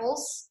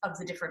examples of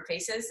the different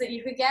faces that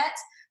you could get.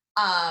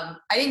 I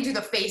didn't do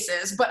the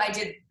faces, but I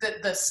did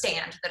the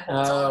stand that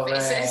holds all the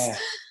faces. Right.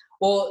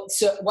 Well,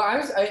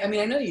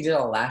 I know you did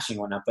all the lashing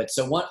and whatnot, but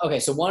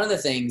one of the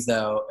things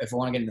though, if we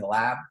want to get into the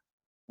lab,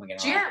 we can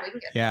get.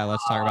 Yeah,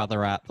 let's talk about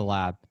the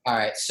lab. All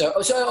right.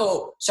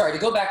 Sorry to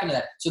go back into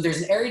that. So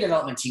there's an area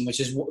development team, which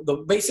is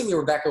basically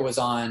Rebecca was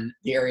on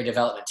the area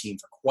development team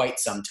for quite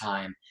some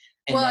time.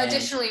 And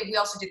additionally, we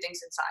also do things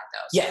inside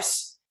though. So.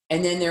 Yes,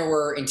 and then there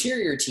were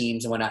interior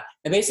teams and whatnot,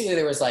 and basically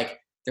there was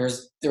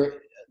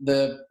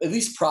at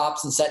least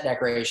props and set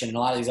decoration, and a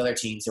lot of these other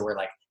teams there were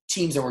like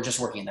teams that were just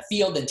working in the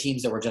field, and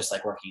teams that were just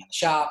like working in the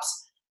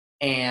shops,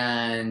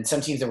 and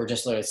some teams that were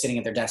just literally sitting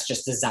at their desks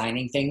just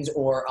designing things.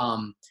 Or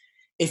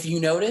if you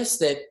notice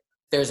that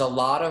there's a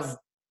lot of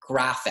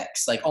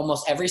graphics, like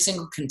almost every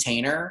single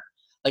container,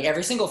 like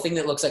every single thing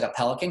that looks like a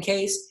Pelican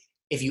case,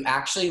 if you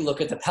actually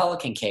look at the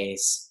Pelican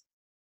case,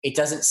 it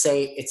doesn't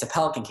say it's a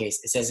Pelican case.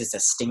 It says it's a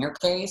Stinger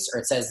case, or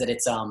it says that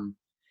it's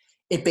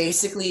it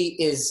basically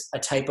is a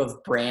type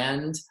of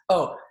brand.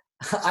 Oh,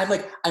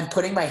 I'm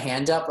putting my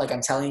hand up like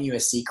I'm telling you a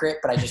secret,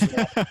 but I just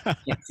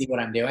can't see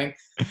what I'm doing.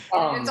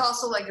 It's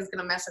also like it's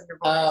gonna mess up your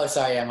voice. Oh,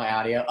 sorry, yeah, my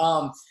audio.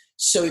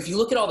 So if you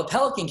look at all the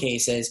Pelican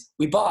cases,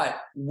 we bought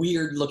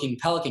weird looking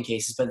Pelican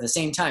cases, but at the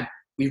same time,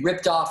 we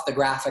ripped off the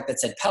graphic that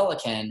said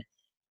Pelican,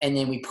 and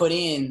then we put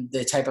in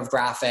the type of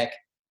graphic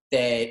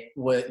that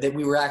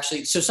we were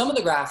actually. So some of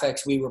the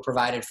graphics we were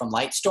provided from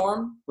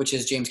Lightstorm, which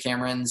is James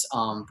Cameron's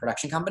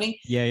production company.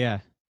 Yeah.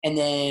 And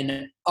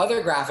then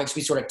other graphics,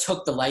 we sort of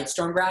took the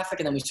Lightstorm graphic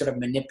and then we sort of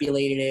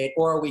manipulated it,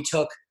 or we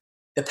took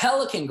the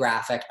Pelican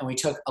graphic and we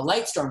took a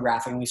Lightstorm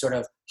graphic and we sort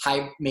of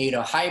made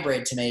a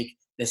hybrid to make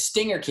the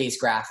Stinger case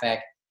graphic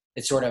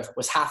that sort of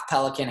was half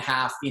Pelican,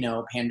 half,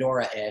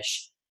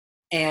 Pandora-ish.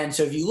 And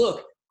so if you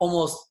look,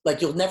 almost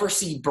like you'll never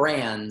see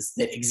brands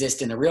that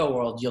exist in the real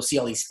world. You'll see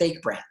all these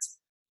fake brands.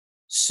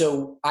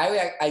 So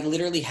I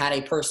literally had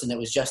a person that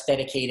was just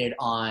dedicated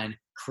on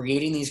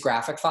creating these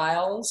graphic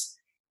files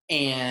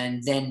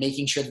and then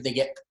making sure that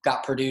they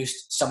got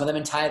produced, some of them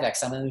in Tyvek,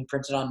 some of them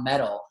printed on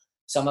metal,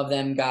 some of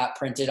them got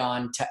printed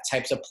on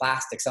types of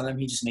plastic, some of them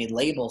he just made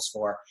labels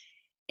for.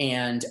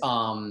 And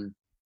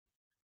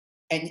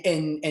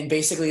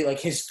basically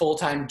like his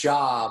full-time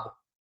job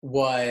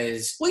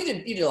was, well,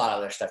 he did a lot of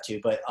other stuff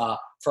too, but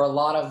for a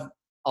lot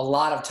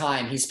of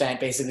time he spent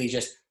basically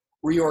just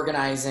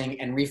reorganizing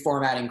and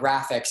reformatting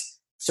graphics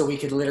so we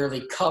could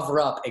literally cover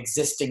up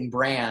existing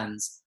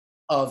brands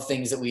of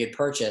things that we had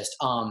purchased.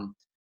 So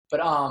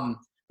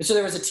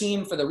there was a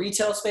team for the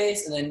retail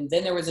space, and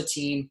then there was a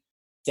team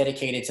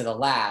dedicated to the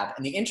lab.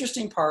 And the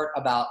interesting part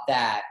about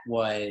that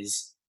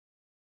was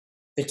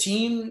the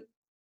team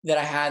that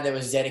I had that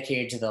was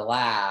dedicated to the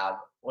lab,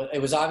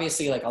 it was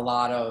obviously like a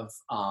lot of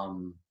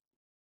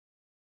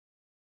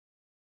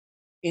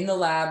in the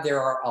lab,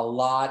 there are a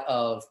lot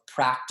of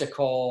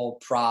practical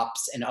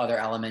props and other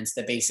elements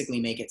that basically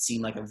make it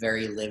seem like a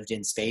very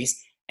lived-in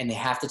space, and they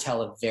have to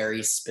tell a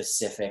very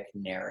specific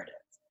narrative.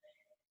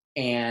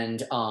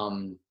 And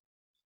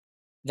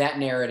that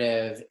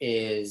narrative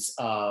is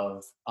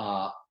of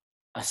a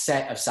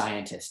set of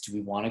scientists. Do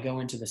we want to go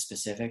into the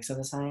specifics of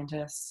the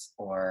scientists,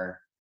 or?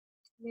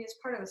 I mean, it's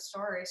part of the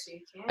story, so you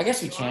can. I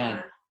guess we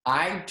can.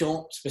 I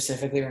don't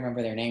specifically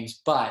remember their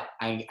names, but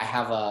I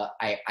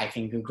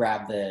can go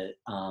grab the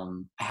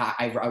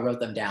I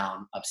wrote them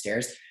down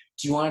upstairs.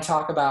 Do you want to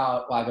talk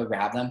about, while I go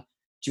grab them,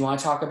 do you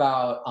want to talk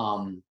about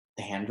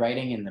the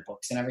handwriting in the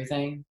books and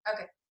everything?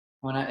 Okay.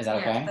 Is that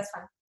okay? Yeah, that's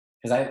fine.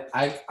 Because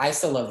I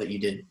still love that you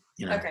did,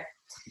 Okay.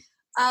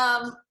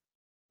 Do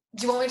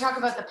you want me to talk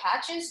about the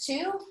patches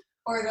too?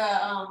 Or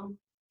the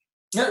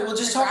No, we'll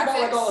just talk graphics?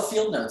 About like all the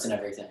field notes and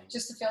everything.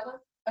 Just the field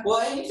notes? Okay.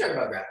 Well, you can talk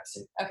about graphics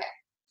too. Okay.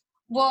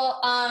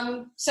 Well,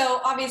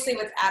 so obviously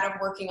with Adam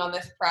working on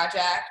this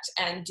project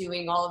and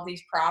doing all of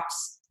these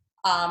props,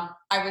 I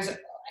was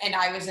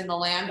in the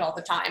land all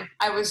the time.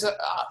 I was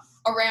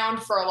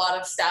around for a lot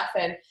of stuff,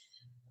 and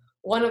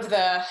one of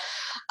the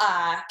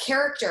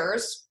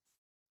characters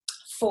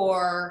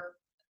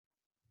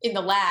in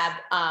the lab,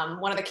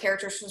 one of the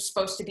characters was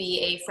supposed to be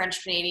a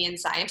French-Canadian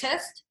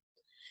scientist,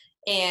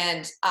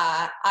 and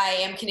I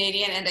am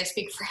Canadian and I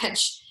speak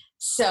French.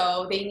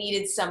 So they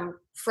needed some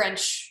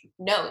French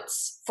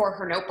notes for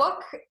her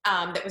notebook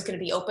that was going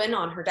to be open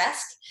on her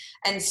desk.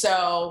 And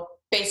so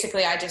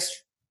basically I just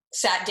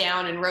sat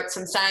down and wrote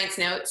some science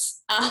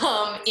notes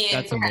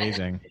That's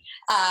amazing.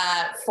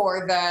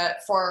 For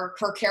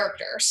her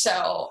character.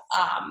 So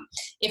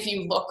if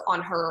you look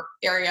on her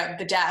area of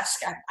the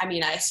desk, I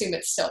mean, I assume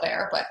it's still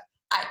there, but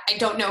I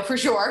don't know for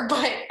sure.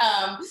 But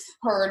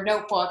her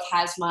notebook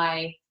has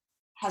my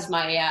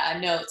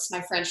notes,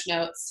 my French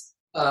notes.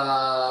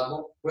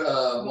 Moira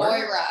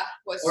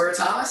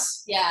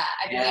Thomas? Yeah,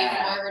 I believe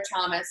Moira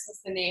Thomas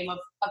is the name of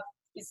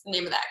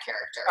that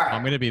character. Right.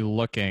 I'm going to be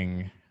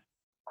looking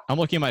I'm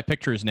looking at my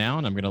pictures now,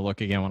 and I'm going to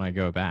look again when I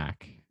go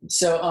back.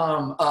 So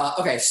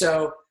okay,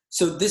 so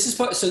this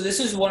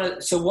is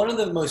one of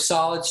the most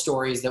solid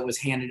stories that was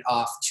handed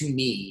off to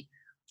me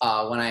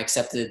when I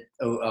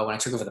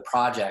took over the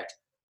project,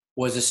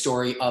 was a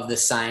story of the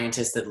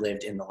scientist that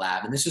lived in the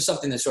lab. And this was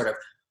something that sort of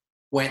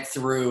went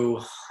through,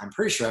 I'm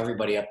pretty sure,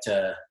 everybody up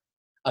to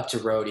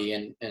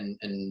Rhodey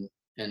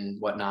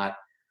and whatnot.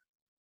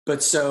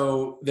 But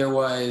so there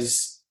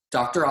was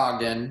Dr.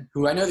 Ogden,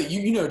 who I know that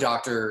you know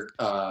Dr.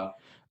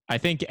 I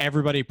think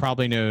everybody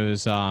probably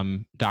knows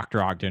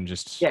Dr. Ogden,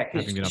 just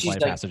having been a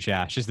flight passage.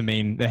 Yeah, she's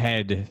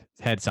the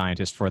head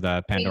scientist for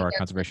the Pandora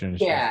Conservation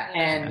Initiative. Yeah,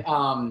 and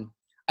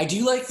I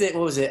do like that.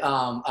 What was it?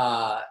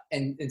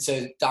 And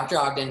so Dr.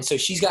 Ogden, so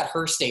she's got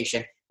her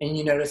station, and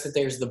you notice that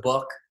there's the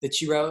book that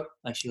she wrote,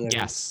 like she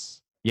literally.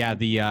 Yes. Yeah.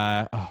 The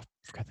I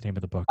forgot the name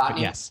of the book.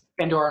 Botany? But yes.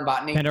 Pandora and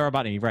Botany. Pandora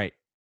Botany, right?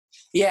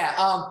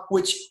 Yeah.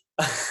 Which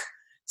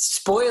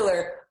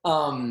spoiler.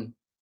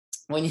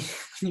 When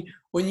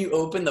you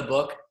open the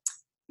book,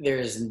 there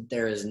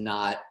is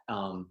not.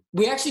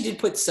 We actually did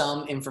put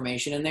some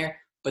information in there,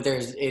 but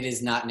it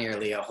is not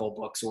nearly a whole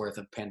book's worth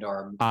of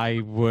Pandora.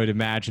 I would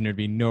imagine there'd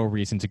be no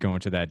reason to go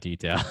into that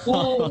detail.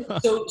 Well,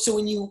 so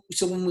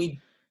when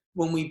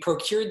we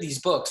procured these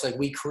books, like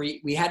we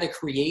had to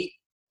create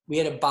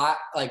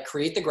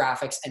the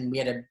graphics, and we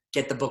had to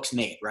get the books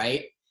made,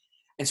 right?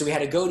 And so we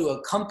had to go to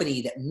a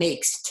company that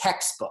makes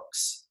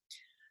textbooks.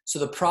 So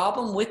the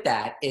problem with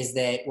that is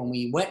that when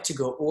we went to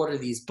go order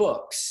these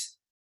books,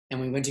 and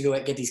we went to go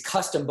get these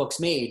custom books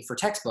made for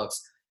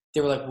textbooks,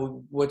 they were like,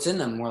 well, what's in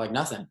them? And we're like,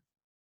 nothing.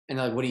 And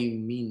they're like, what do you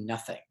mean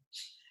nothing?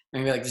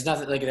 And we're like, there's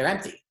nothing. Like, they're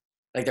empty.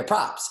 Like, they're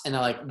props. And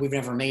they're like, we've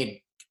never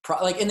made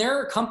and there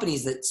are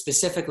companies that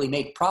specifically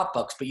make prop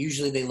books, but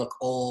usually they look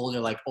old, or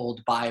like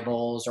old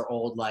Bibles, or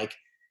old, like,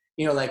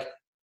 like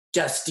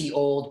dusty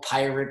old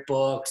pirate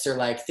books, or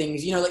like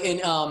things, like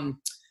in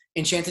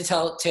Enchanted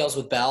Tales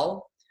with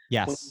Belle.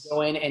 Yes.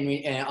 When you go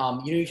in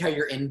and how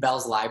you're in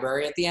Belle's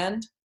library at the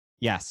end?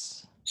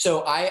 Yes.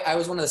 So I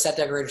was one of the set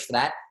decorators for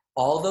that.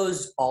 All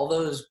those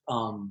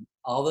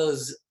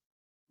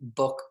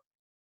book,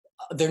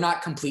 they're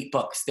not complete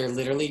books. They're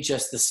literally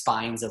just the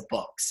spines of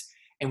books.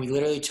 And we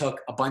literally took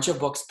a bunch of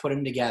books, put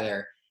them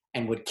together,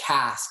 and would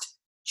cast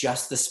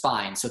just the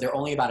spine. So they're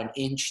only about an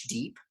inch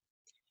deep.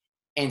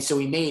 And so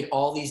we made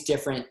all these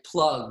different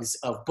plugs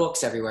of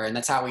books everywhere. And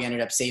that's how we ended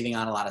up saving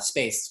on a lot of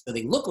space. So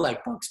they look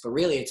like books, but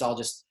really it's all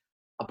just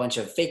a bunch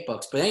of fake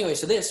books. But anyway,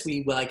 so this,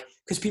 we like,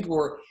 because people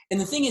were, and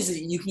the thing is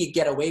that you can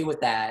get away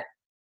with that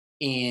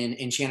in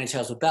Enchanted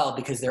Tales with Belle,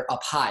 because they're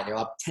up high. They're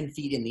up 10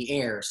 feet in the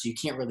air, so you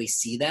can't really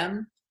see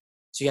them.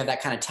 So you have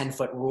that kind of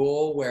 10-foot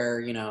rule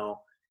where,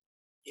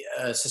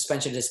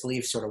 suspension of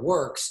disbelief sort of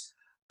works.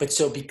 But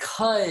so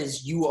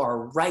because you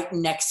are right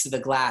next to the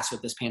glass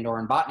with this Pandora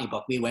and Botany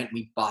book, we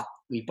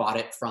bought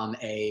it from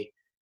a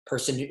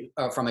person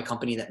from a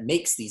company that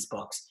makes these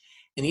books.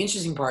 And the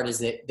interesting part is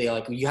that they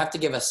like, you have to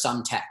give us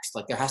some text.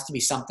 Like, there has to be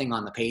something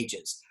on the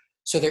pages.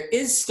 So there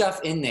is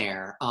stuff in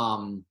there.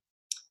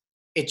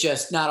 It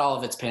just, not all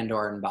of it's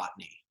Pandora and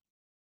Botany.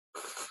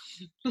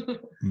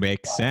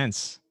 Makes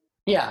sense.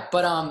 Yeah.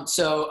 But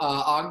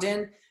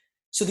Ogden.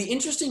 So the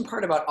interesting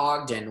part about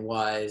Ogden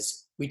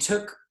was we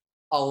took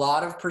a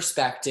lot of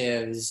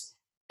perspectives,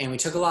 and we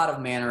took a lot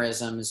of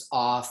mannerisms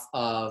off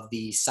of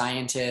the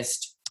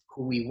scientist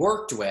who we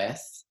worked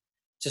with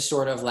to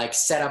sort of like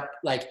set up,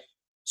 like,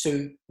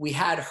 so we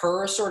had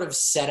her sort of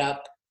set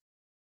up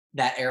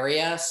that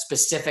area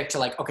specific to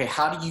like, okay,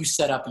 how do you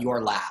set up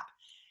your lab?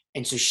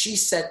 And so she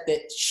set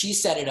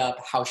it up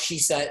how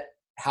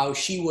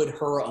she would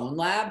her own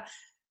lab.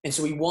 And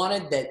so we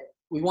wanted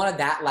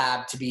that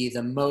lab to be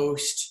the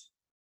most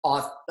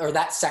or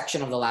that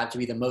section of the lab to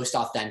be the most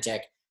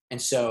authentic.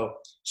 And so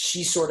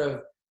she sort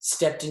of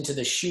stepped into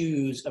the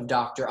shoes of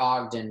Dr.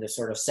 Ogden to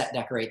sort of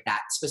decorate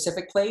that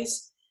specific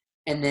place.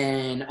 And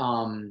then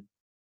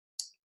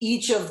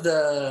each of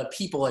the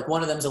people, like,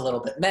 one of them's a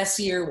little bit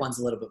messier, one's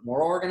a little bit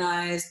more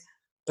organized.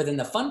 But then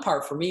the fun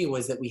part for me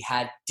was that we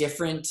had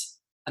different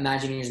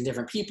Imagineers and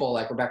different people,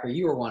 like Rebecca,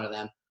 you were one of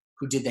them,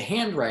 who did the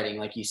handwriting,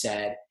 like you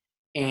said.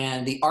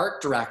 And the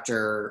art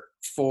director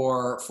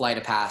for Flight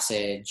of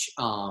Passage,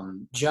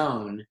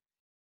 Joan,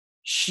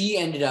 she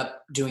ended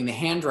up doing the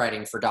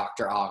handwriting for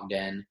Dr.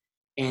 Ogden.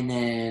 And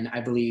then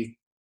I believe,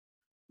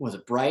 was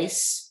it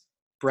Bryce?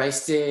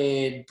 Bryce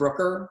did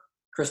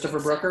Christopher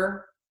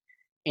Brooker.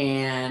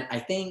 And I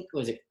think,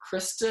 was it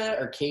Krista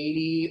or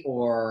Katie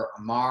or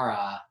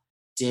Amara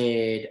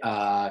did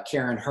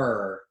Karen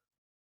Herr.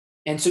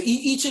 And so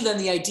each of them,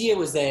 the idea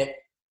was that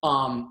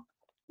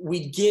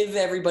we'd give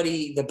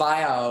everybody the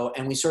bio,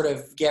 and we sort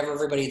of give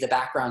everybody the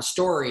background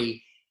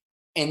story.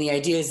 And the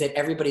idea is that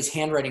everybody's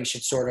handwriting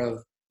should sort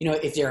of,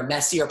 if they're a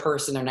messier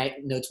person, their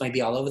notes might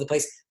be all over the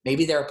place.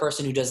 Maybe they're a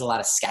person who does a lot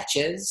of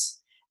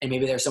sketches, and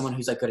maybe there's someone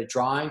who's like good at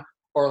drawing.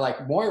 Or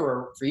like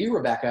Moira, for you,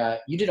 Rebecca,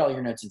 you did all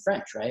your notes in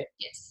French, right?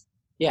 Yes.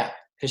 Yeah,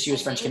 because she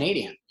was French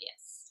Canadian.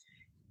 Yes.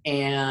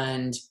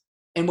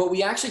 And what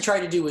we actually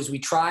tried to do is we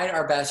tried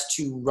our best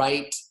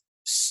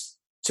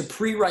to to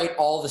pre-write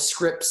all the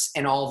scripts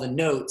and all the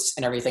notes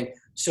and everything.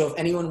 So if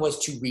anyone was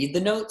to read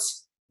the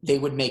notes, they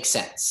would make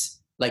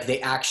sense. Like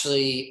they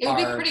actually It would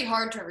be pretty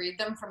hard to read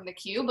them from the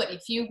queue, but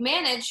if you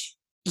manage,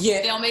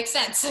 they'll make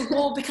sense.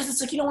 Well, because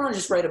it's like you don't want to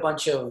just write a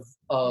bunch of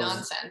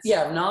Nonsense.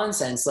 Yeah,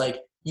 nonsense. Like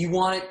you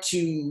want it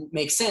to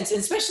make sense, and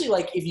especially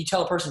like if you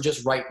tell a person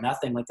just write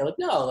nothing, like they're like,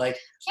 no, like.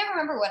 Can't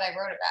remember what I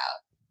wrote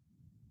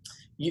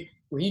about.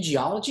 Were you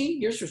geology?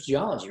 Yours was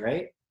geology,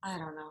 right? I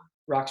don't know.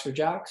 Rocks for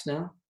Jocks?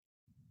 No.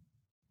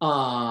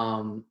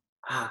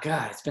 Oh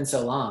God, it's been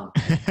so long.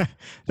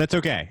 That's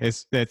okay.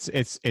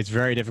 It's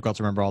very difficult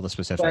to remember all the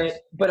specifics.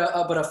 But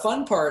a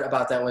fun part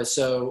about that was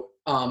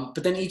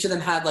but then each of them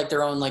had like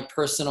their own like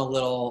personal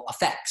little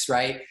effects,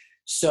 right?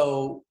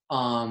 So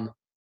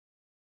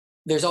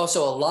there's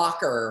also a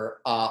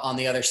locker on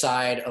the other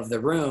side of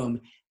the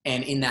room,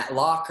 and in that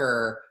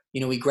locker,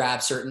 we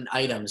grab certain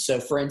items.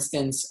 So for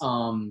instance,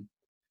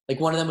 like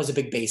one of them was a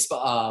big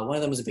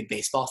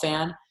baseball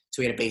fan,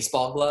 so we had a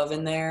baseball glove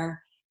in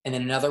there. And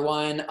then another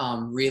one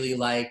really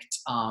liked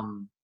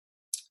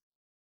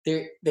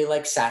they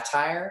like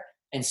satire,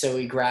 and so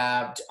we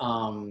grabbed it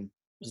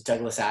was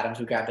Douglas Adams.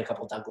 We grabbed a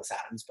couple Douglas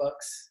Adams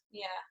books.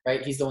 Yeah.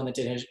 Right. He's the one that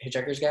did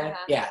Hitchhiker's Guide.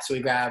 Uh-huh. Yeah. So we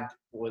grabbed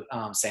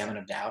Salmon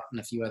of Doubt and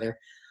a few other.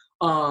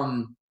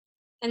 And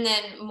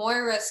then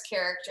Moira's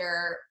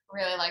character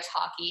really liked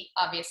hockey,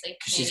 obviously.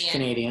 Canadian. She's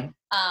Canadian.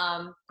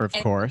 Of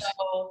course.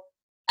 So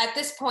at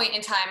this point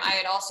in time, I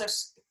had also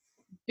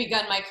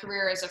begun my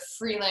career as a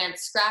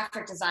freelance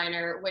graphic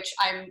designer, which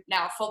I'm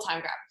now a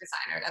full-time graphic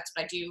designer. That's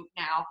what I do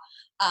now.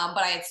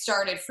 But I had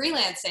started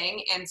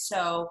freelancing, and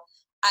so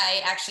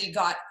I actually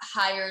got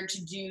hired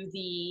to do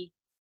the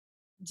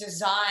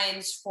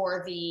designs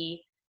for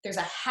there's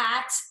a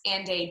hat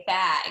and a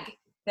bag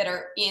that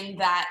are in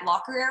that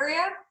locker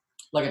area.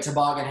 Like a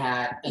toboggan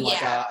hat and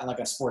Yeah. like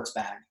a sports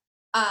bag.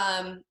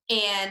 And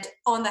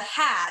on the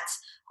hat,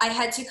 I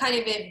had to kind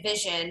of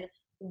envision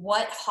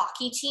what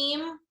hockey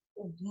team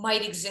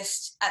might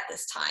exist at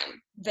this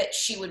time that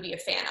she would be a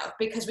fan of,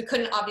 because we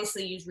couldn't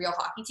obviously use real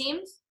hockey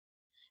teams.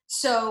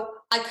 So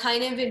I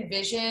kind of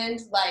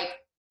envisioned like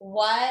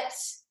what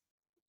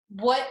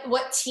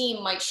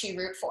team might she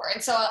root for,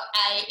 and so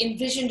I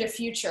envisioned a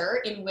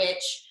future in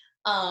which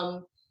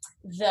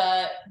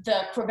the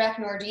Quebec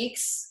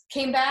Nordiques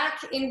came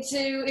back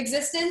into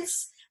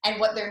existence and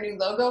what their new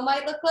logo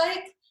might look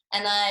like,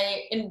 and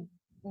I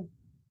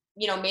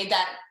made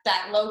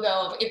that logo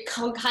of it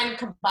kind of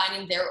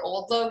combining their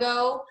old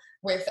logo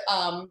with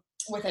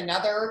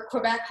another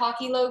Quebec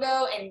hockey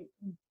logo and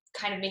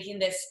kind of making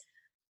this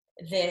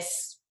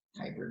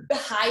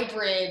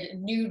hybrid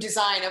new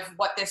design of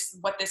what this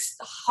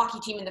hockey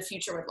team in the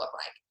future would look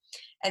like.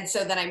 And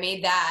so then I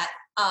made that,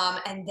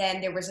 and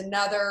then there was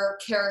another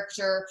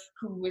character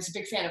who was a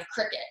big fan of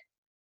cricket.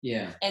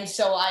 Yeah. And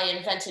so I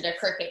invented a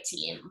cricket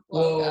team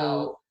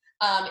logo.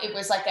 It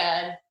was like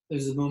it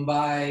was the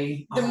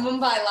Mumbai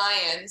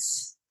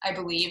Lions, I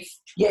believe.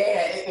 Yeah,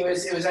 it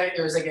was like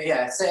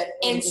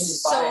and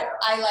so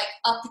I like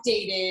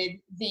updated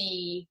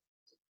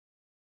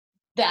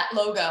that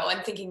logo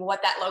and thinking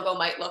what that logo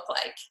might look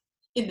like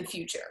in the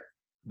future.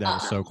 That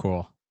was so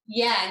cool.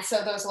 Yeah, and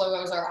so those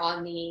logos are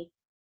on the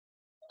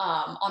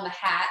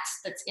hat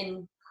that's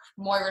in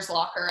Moira's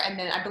locker, and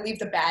then I believe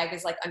the bag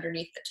is like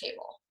underneath the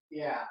table.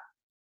 Yeah.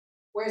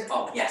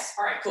 Yes.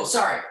 All right, cool.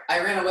 Sorry.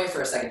 I ran away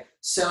for a second.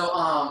 So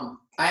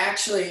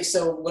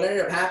what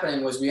ended up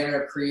happening was we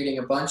ended up creating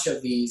a bunch of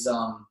these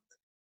like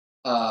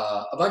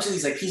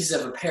pieces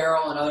of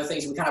apparel and other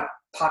things. We kind of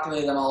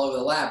populated them all over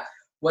the lab.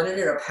 What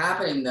ended up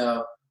happening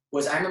though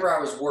was I remember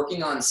I was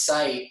working on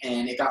site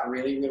and it got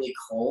really, really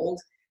cold,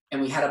 and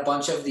we had a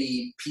bunch of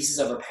the pieces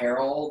of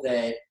apparel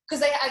that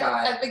because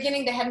at the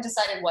beginning they hadn't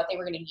decided what they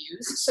were going to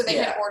use, so they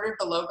had ordered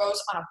the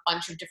logos on a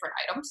bunch of different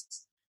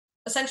items,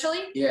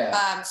 essentially.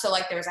 Yeah. So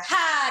like there was a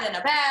hat and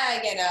a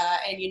bag and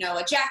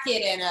a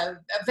jacket and a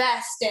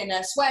vest and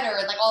a sweater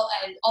and like all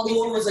these.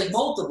 Well, it was like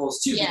multiples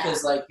too, Yeah.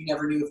 because like you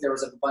never knew if there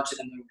was like a bunch of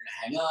them that were going to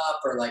hang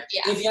up or like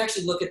if you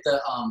actually look at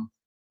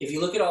if you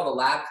look at all the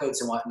lab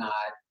coats and whatnot,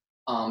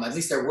 at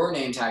least there were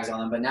name tags on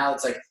them, but now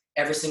it's like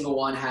every single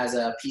one has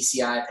a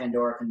PCI,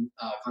 Pandora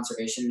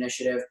Conservation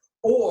Initiative,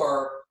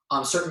 or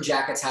certain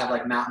jackets have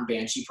like Mountain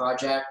Banshee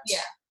Project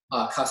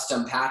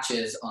custom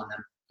patches on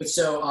them. But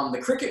so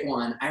the cricket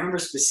one, I remember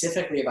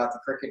specifically about the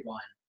cricket one,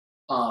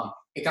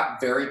 it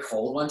got very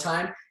cold one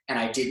time and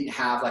I didn't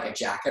have like a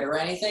jacket or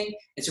anything.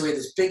 And so we had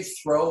this big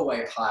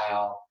throwaway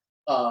pile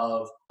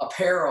of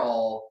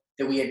apparel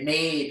that we had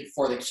made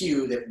for the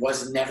queue that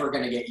was never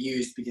going to get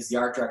used because the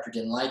art director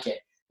didn't like it.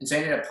 And so I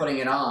ended up putting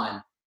it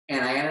on,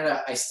 and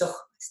I still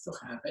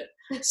have it.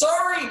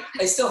 Sorry,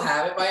 I still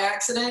have it by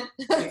accident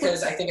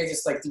because I think I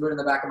just like threw it in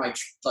the back of my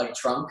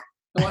trunk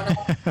and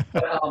whatnot.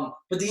 But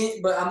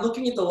I'm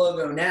looking at the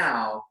logo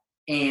now,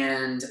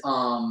 and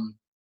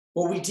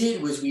what we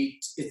did was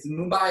it's the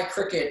Mumbai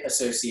Cricket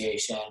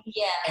Association.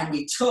 Yeah. And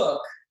we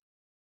took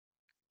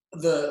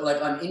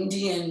an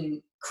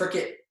Indian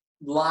cricket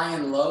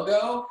lion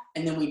logo,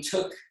 and then we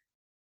took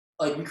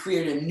like we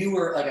created a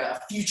newer, like a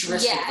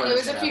futuristic version. Yeah, it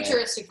was a of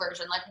futuristic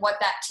version, like what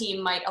that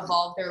team might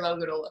evolve their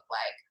logo to look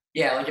like.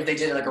 Yeah, like if they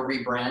did like a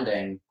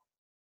rebranding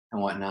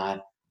and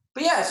whatnot.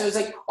 But yeah, so it's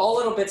like all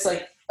little bits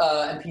like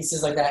and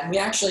pieces like that. And we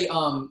actually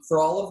for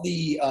all of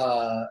the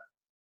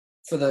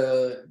for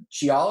the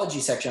geology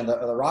section of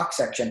the rock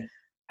section,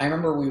 I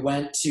remember we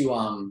went to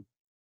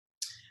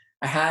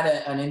I had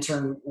an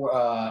intern.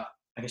 I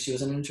guess she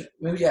was an intern.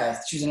 Maybe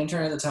she was an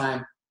intern at the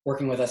time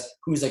working with us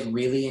who was like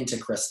really into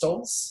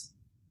crystals,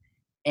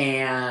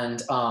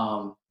 and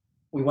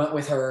we went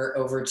with her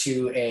over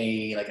to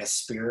a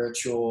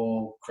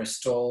spiritual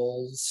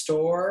crystal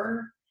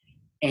store,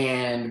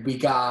 and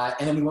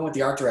then we went with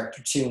the art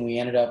director too, and we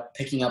ended up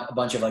picking up a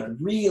bunch of like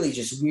really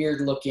just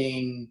weird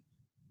looking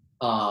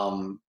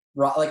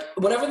rock, like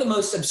whatever the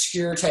most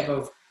obscure type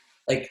of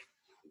like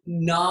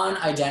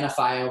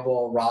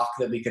non-identifiable rock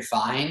that we could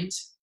find,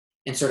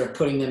 and sort of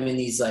putting them in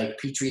these like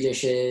petri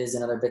dishes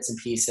and other bits and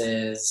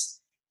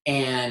pieces.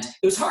 And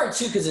it was hard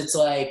too, because it's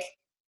like,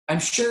 I'm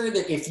sure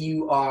that if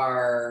you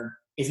are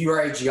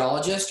a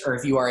geologist or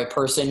if you are a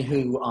person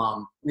who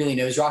really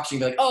knows rocks, you'd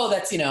be like, oh,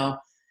 that's,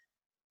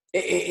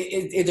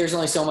 there's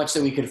only so much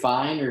that we could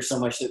find or so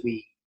much that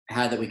we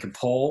had that we could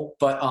pull.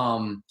 But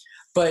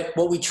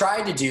what we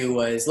tried to do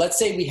was, let's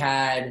say we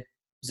had,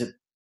 was it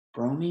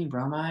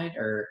bromide,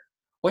 or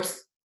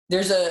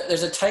there's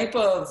a type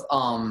of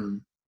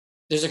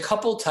there's a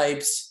couple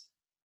types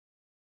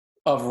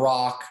of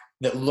rock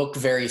that look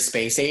very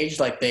space age,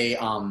 like they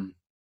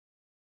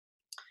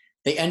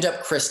end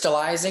up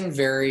crystallizing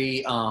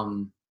very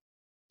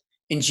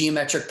in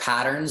geometric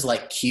patterns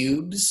like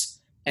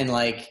cubes and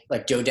like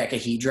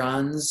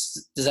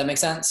dodecahedrons. Does that make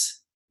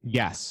sense?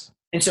 Yes.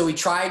 And so we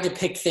tried to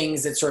pick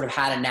things that sort of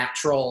had a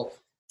natural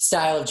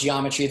style of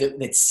geometry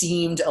that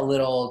seemed a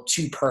little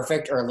too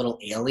perfect or a little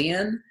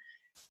alien.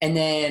 And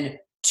then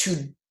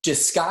to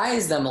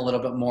disguise them a little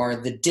bit more,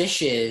 the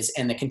dishes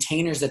and the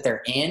containers that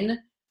they're in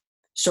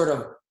sort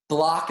of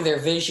block their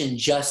vision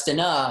just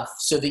enough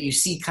so that you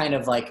see kind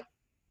of like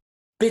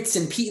bits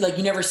and pieces, like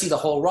you never see the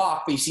whole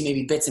rock, but you see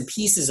maybe bits and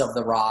pieces of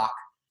the rock,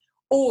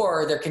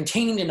 or they're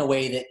contained in a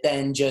way that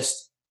then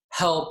just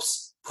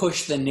helps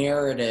push the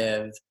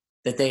narrative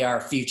that they are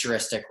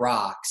futuristic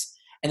rocks.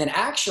 And then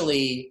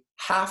actually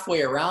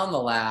halfway around the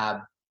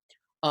lab,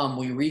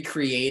 we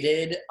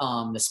recreated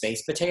the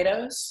space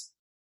potatoes.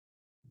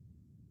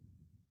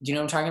 Do you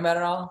know what I'm talking about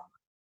at all?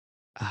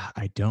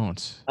 I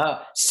don't.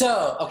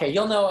 So, okay,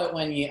 you'll know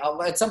it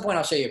at some point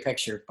I'll show you a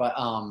picture, but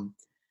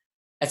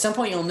at some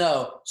point you'll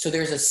know. So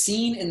there's a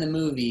scene in the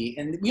movie,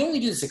 and we only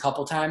do this a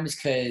couple times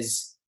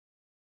because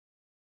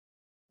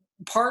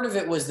part of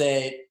it was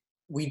that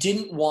we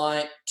didn't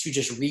want to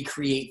just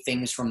recreate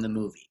things from the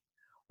movie.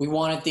 We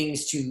wanted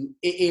things to,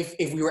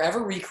 if we were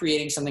ever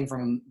recreating something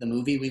from the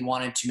movie, we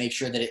wanted to make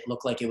sure that it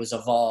looked like it was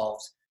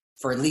evolved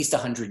for at least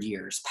 100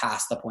 years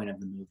past the point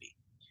of the movie.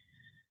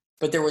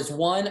 But there was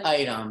one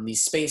item,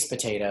 these space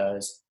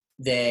potatoes,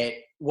 that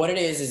what it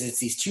is it's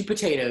these two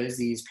potatoes,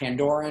 these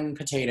Pandoran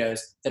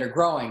potatoes that are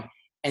growing,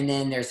 and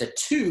then there's a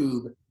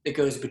tube that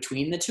goes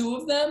between the two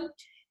of them,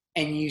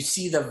 and you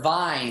see the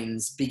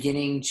vines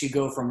beginning to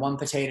go from one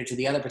potato to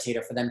the other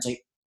potato for them to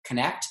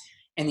connect.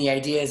 And the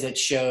idea is it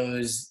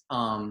shows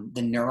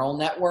the neural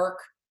network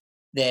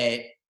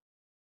that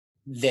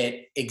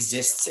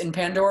exists in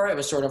Pandora. It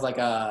was sort of like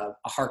a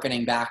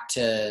hearkening back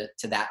to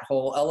that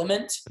whole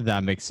element.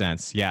 That makes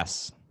sense.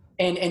 Yes.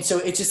 And so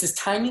it's just this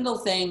tiny little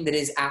thing that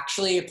is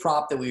actually a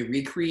prop that we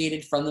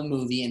recreated from the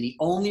movie. And the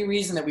only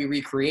reason that we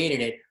recreated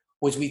it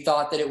was we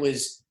thought that it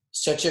was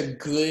such a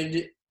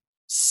good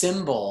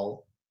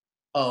symbol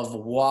of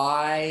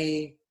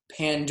why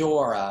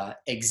Pandora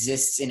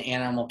exists in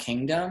Animal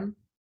Kingdom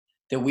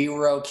that we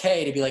were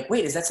okay to be like,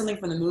 wait, is that something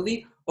from the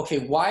movie? Okay,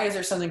 why is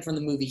there something from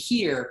the movie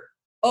here?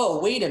 Oh,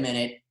 wait a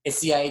minute. It's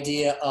the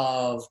idea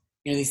of,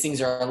 these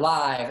things are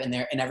alive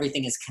and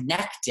everything is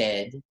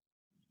connected.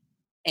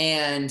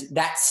 And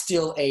that's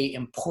still a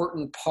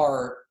important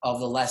part of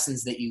the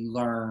lessons that you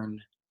learn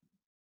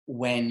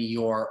when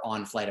you're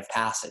on Flight of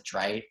Passage,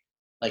 right?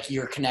 Like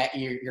you're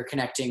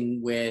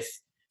connecting with,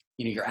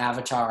 your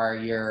avatar,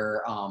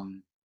 you're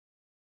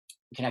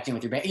connecting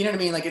with your band. You know what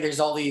I mean? Like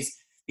there's all these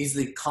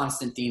the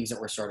constant themes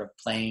that we're sort of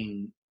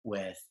playing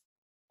with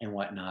and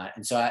whatnot.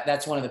 And so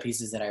that's one of the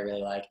pieces that I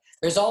really like.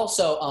 There's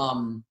also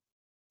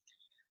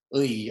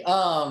there's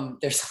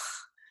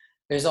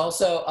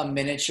also a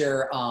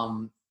miniature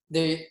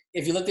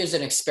if you look, there's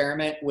an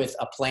experiment with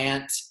a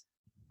plant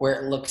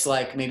where it looks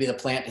like maybe the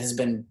plant has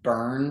been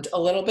burned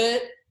a little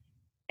bit,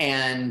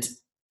 and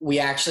we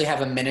actually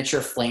have a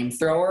miniature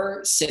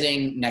flamethrower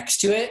sitting next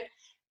to it,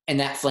 and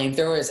that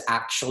flamethrower is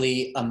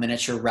actually a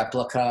miniature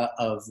replica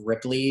of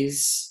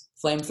Ripley's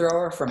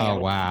flamethrower from Oh,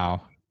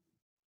 wow.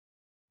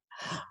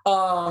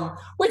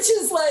 Which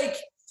is like,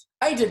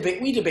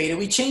 we debated.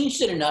 We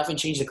changed it enough and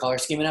changed the color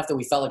scheme enough that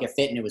we felt like it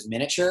fit and it was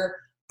miniature.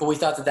 But we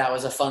thought that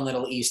was a fun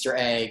little Easter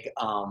egg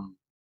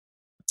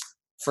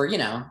for,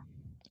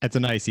 It's a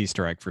nice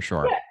Easter egg for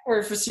sure. Yeah,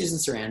 or for Susan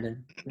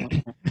Sarandon.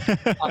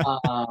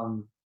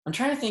 I'm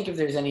trying to think if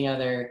there's any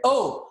other.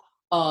 Oh,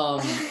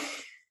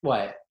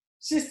 What?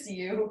 Just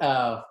you.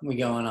 We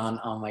going on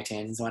all my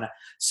tangents and whatnot.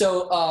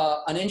 So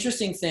an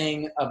interesting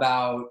thing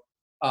about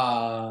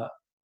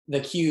the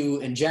queue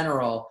in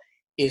general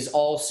is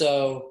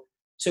also,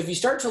 so if you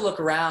start to look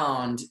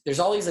around, there's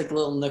all these like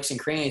little nooks and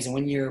crannies, and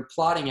when you're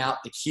plotting out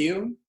the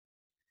queue,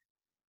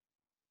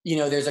 you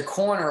know, there's a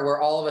corner where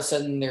all of a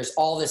sudden there's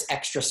all this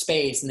extra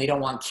space, and they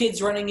don't want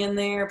kids running in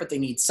there, but they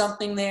need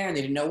something there, and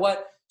they didn't know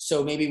what.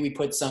 So maybe we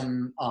put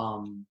some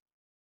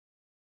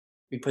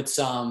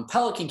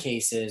Pelican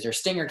cases or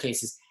Stinger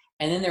cases.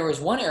 And then there was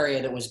one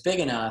area that was big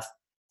enough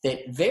that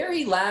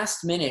very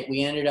last minute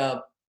we ended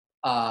up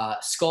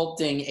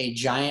sculpting a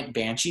giant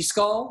banshee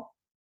skull.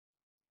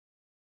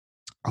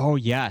 Oh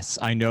yes,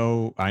 I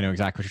know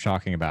exactly what you're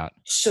talking about.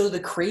 So the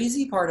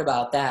crazy part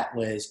about that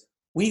was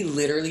we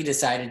literally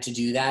decided to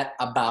do that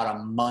about a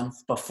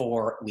month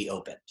before we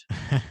opened.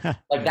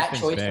 Like that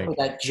choice of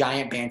that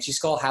giant banshee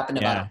skull happened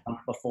about a month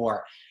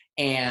before.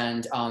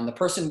 And the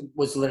person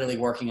was literally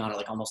working on it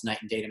like almost night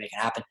and day to make it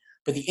happen.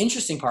 But the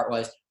interesting part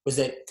was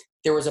that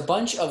there was a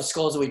bunch of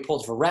skulls that we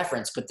pulled for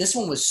reference, but this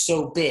one was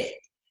so big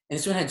and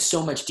this one had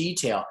so much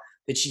detail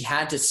that she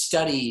had to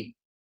study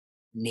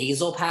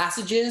nasal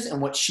passages and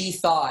what she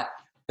thought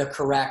the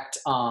correct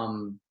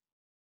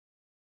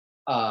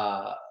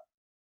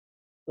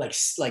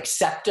like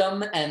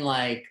septum and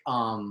like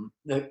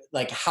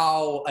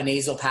how a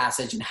nasal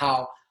passage and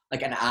how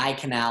like an eye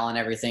canal and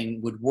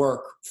everything would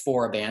work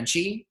for a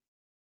banshee.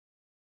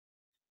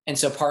 And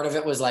so part of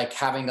it was like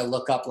having to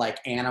look up like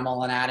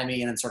animal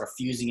anatomy and then sort of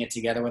fusing it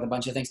together with a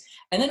bunch of things.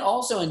 And then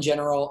also in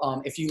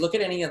general, if you look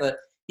at any of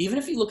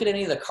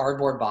the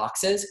cardboard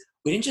boxes,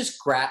 we didn't just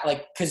grab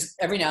like, cause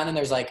every now and then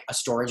there's like a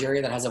storage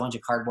area that has a bunch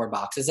of cardboard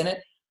boxes in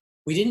it.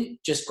 We didn't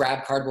just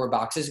grab cardboard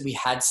boxes. We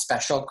had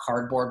special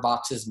cardboard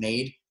boxes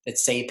made that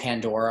say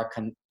Pandora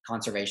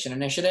Conservation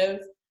Initiative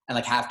and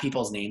like have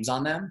people's names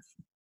on them.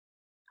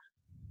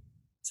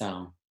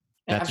 So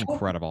that's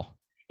incredible.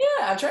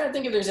 Yeah, I'm trying to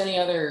think if there's any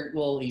other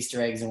little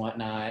Easter eggs and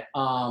whatnot.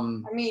 I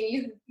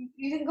mean,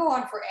 you can go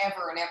on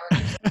forever and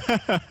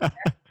ever.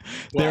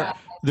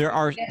 There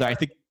are.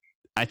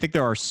 I think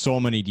there are so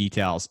many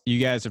details. You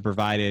guys have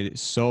provided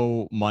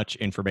so much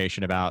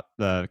information about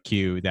the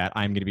queue that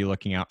I'm going to be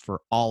looking out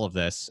for all of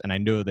this, and I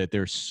know that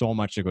there's so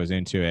much that goes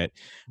into it.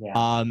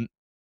 Yeah.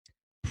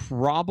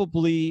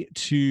 Probably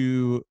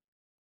to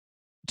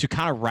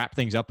kind of wrap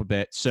things up a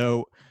bit.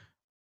 So,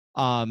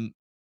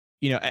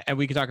 you know, and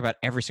we could talk about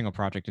every single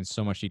project in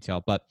so much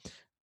detail, but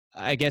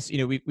I guess, you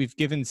know, we've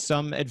given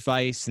some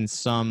advice and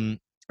some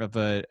of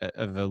a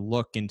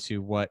look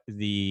into what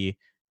the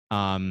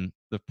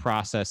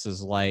process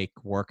is like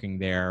working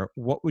there.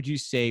 What would you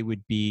say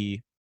would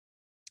be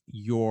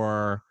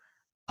your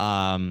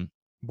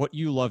what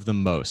you love the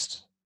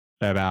most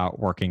about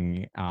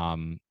working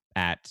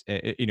at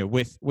you know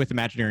with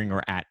Imagineering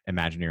or at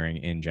Imagineering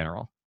in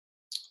general?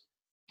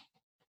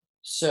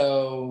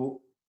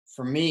 So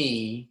for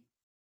me,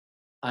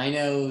 I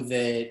know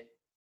that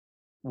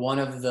one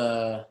of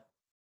the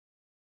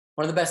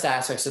best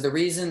aspects. So the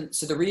reason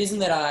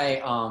that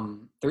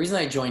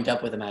I joined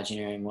up with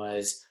Imagineering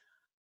was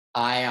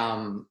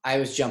I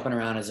was jumping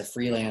around as a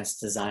freelance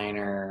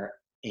designer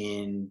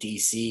in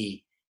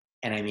DC,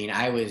 and I mean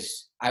I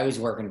was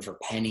working for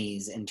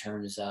pennies in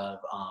terms of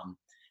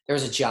there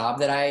was a job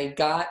that I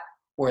got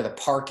where the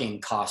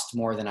parking cost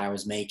more than I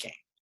was making.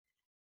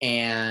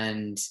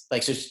 And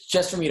like, so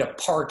just for me to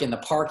park in the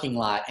parking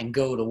lot and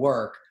go to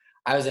work,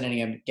 I was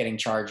ending up getting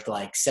charged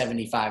like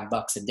 $75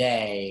 a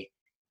day,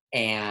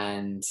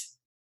 and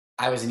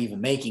I wasn't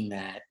even making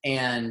that.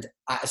 And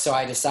so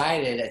I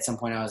decided at some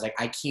point, I was like,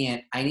 I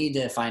need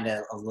to find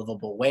a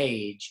livable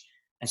wage.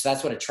 And so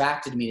that's what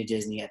attracted me to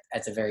Disney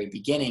at the very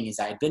beginning, is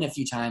I had been a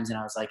few times and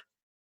I was like,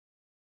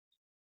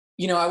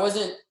 you know,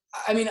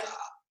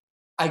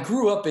 I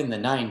grew up in the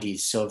 90s.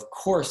 So of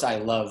course I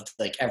loved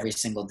like every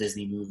single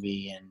Disney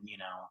movie, and, you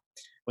know,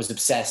 was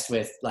obsessed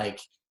with like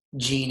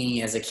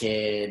Genie as a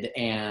kid.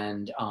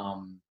 And,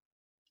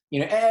 you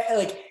know,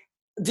 like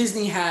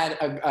Disney had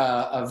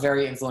a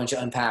very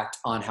influential impact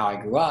on how I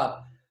grew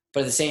up.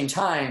 But at the same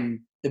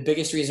time, the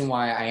biggest reason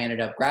why I ended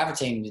up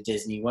gravitating to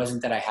Disney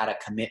wasn't that I had a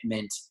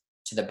commitment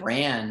to the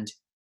brand.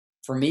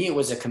 For me, it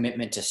was a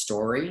commitment to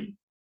story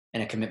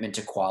and a commitment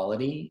to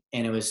quality.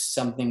 And it was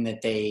something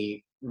that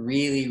they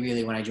really,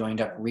 really, when I joined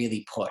up,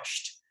 really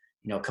pushed,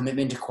 you know,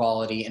 commitment to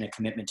quality and a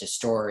commitment to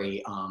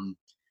story.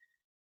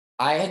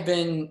 I've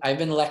been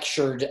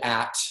lectured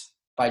at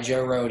by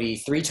Joe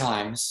Rohde 3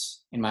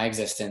 times in my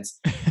existence.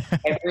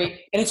 And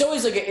it's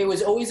always like, it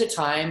was always a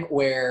time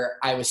where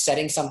I was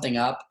setting something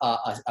up,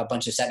 a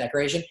bunch of set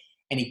decoration,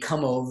 and he'd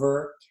come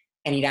over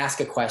and he'd ask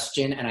a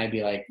question, and I'd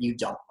be like, "You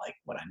don't like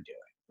what I'm doing.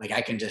 Like,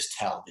 I can just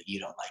tell that you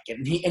don't like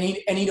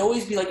it." And he'd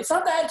always be like, "It's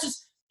not that. It's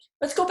just,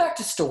 let's go back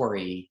to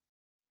story."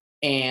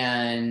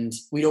 And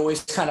we'd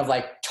always kind of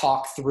like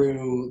talk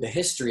through the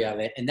history of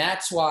it. And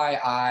that's why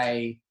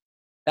I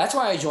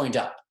joined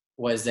up,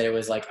 was that it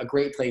was like a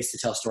great place to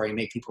tell story and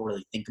make people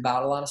really think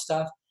about a lot of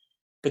stuff.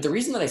 But the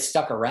reason that I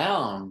stuck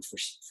around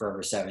for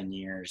over 7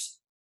 years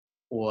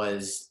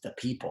was the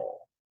people.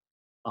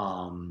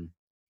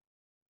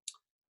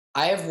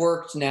 I have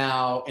worked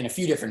now in a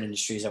few different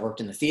industries. I've worked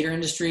in the theater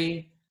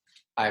industry.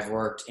 I've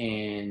worked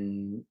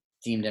in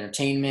themed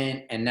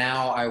entertainment, and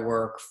now I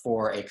work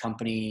for a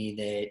company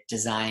that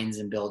designs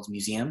and builds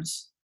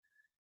museums.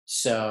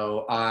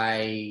 So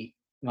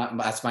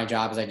that's my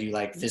job, is I do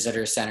like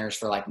visitor centers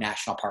for like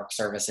National Park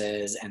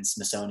Services and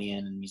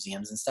Smithsonian and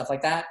museums and stuff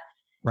like that.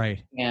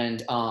 Right.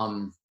 And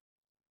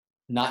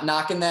not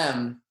knocking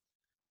them,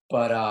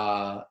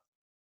 but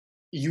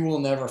you will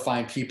never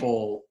find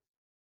people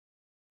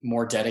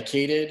more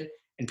dedicated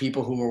and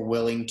people who are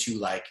willing to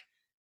like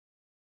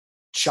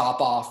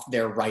chop off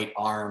their right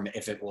arm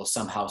if it will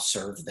somehow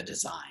serve the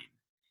design.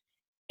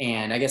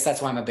 And I guess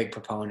that's why I'm a big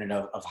proponent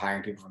of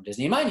hiring people from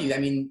Disney. And mind you, I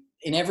mean,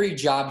 in every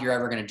job you're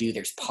ever going to do,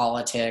 there's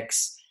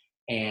politics,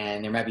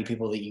 and there might be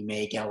people that you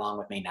may get along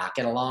with, may not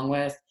get along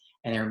with.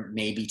 And there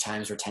may be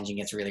times where tension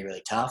gets really,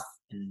 really tough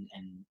and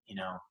you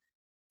know,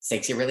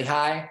 stakes get really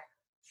high.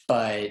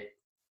 But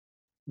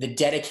the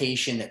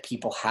dedication that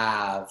people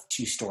have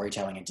to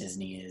storytelling at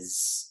Disney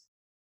is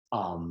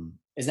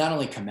not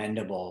only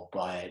commendable,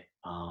 but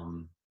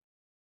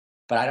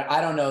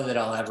I don't know that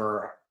I'll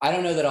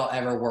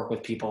ever work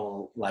with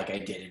people like I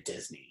did at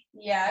Disney.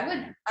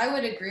 Yeah, I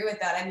would agree with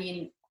that. I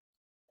mean,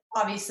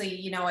 obviously,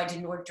 you know, I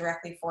didn't work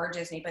directly for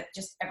Disney, but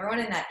just everyone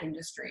in that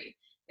industry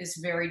is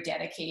very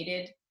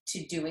dedicated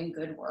to doing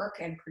good work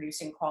and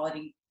producing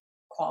quality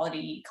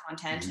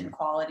content and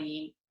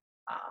quality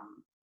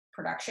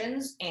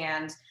productions.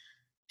 And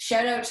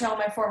shout out to all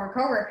my former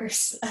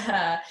coworkers.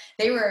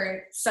 They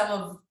were some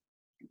of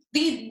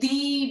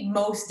the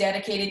most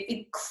dedicated,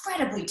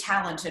 incredibly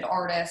talented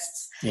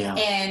artists,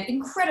 and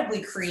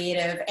incredibly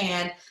creative.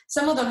 And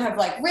some of them have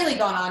like really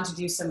gone on to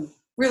do some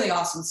really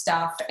awesome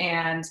stuff.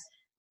 And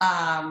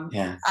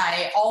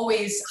I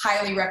always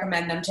highly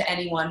recommend them to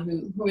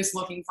anyone who is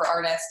looking for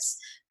artists,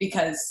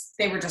 because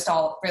they were just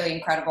all really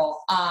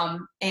incredible.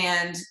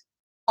 And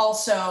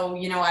also,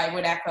 you know, I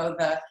would echo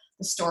the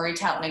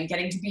storytelling.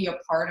 Getting to be a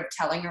part of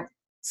telling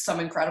some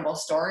incredible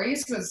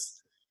stories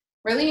was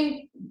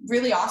really,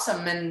 really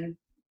awesome. And,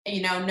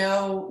 you know,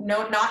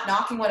 not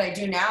knocking what I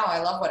do now. I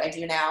love what I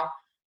do now,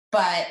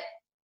 but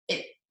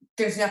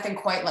there's nothing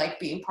quite like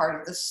being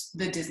part of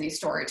the Disney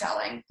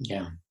storytelling.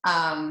 Yeah.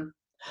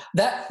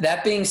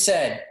 That being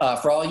said,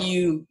 for all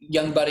you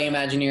young budding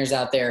Imagineers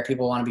out there,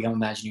 people want to become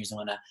Imagineers and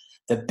whatnot,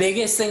 the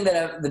biggest thing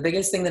that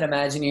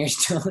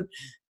Imagineers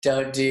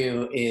don't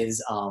do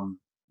is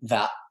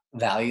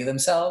value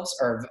themselves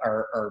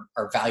or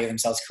value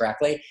themselves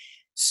correctly.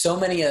 So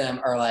many of them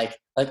are like,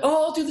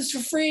 oh, I'll do this for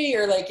free,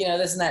 or like, you know,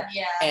 this and that.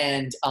 Yeah.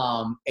 And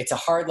it's a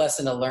hard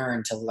lesson to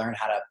learn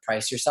how to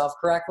price yourself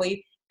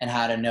correctly and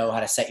how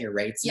to set your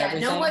rates. Yeah, and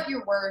everything. know what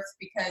you're worth,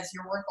 because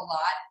you're worth a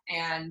lot.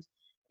 And,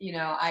 you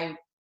know, I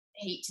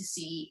hate to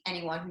see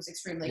anyone who's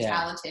extremely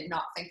talented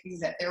not thinking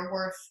that they're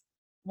worth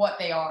what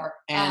they are.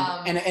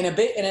 And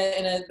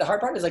the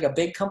hard part is, like, a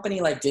big company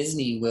like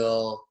Disney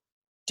will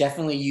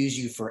definitely use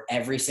you for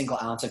every single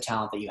ounce of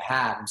talent that you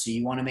have. And so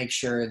you want to make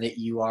sure that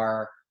you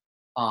are,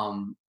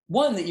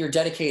 one, that you're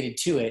dedicated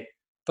to it,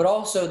 but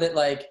also that,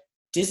 like,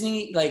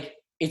 Disney, like,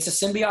 it's a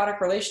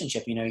symbiotic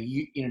relationship. You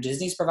know,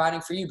 Disney's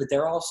providing for you, but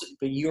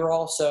you're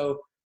also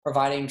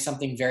providing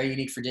something very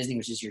unique for Disney,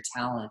 which is your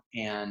talent.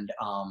 And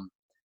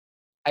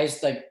I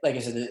just like I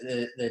said,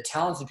 the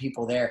talented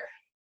people there,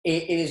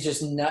 it is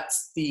just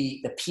nuts.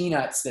 The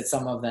peanuts that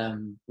some of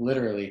them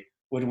literally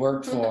would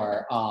work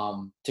for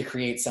to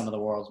create some of the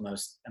world's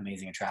most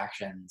amazing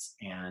attractions.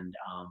 And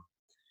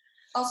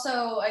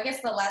also, I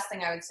guess the last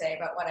thing I would say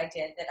about what I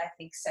did that I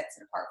think sets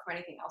it apart from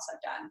anything else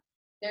I've done,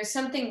 there's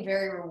something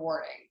very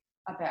rewarding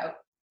about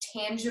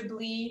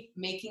tangibly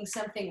making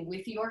something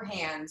with your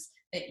hands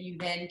that you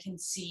then can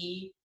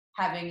see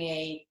having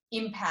a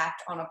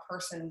impact on a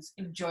person's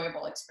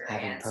enjoyable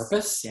experience. Having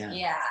purpose,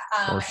 yeah.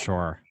 For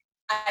sure.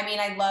 I mean,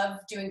 I love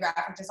doing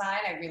graphic design.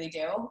 I really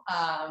do.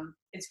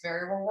 It's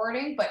very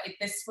rewarding, but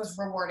this was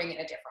rewarding in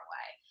a different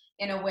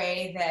way, in a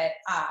way that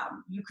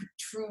you could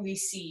truly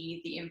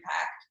see the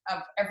impact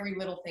of every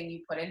little thing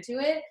you put into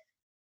it,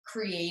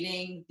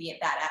 creating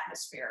that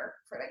atmosphere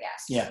for the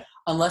guests. Yeah,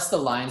 unless the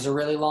lines are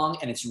really long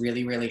and it's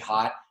really, really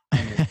hot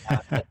and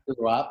you're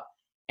threw up.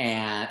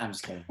 And I'm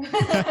just kidding.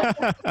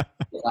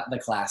 The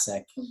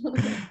classic.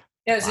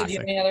 Yeah, so do you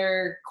have any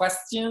other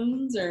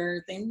questions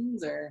or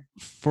things? Or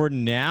For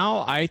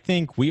now, I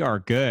think we are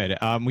good.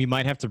 We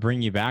might have to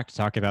bring you back to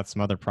talk about some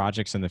other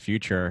projects in the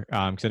future,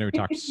 because I know we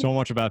talked so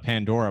much about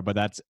Pandora, but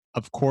that's,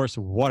 of course,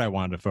 what I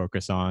wanted to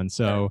focus on.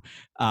 So,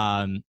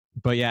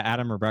 but yeah,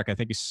 Adam, Rebecca,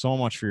 thank you so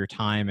much for your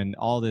time and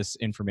all this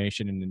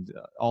information and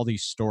all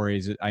these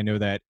stories. I know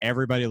that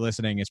everybody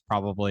listening is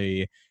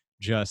probably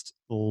just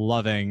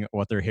loving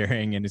what they're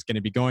hearing and is going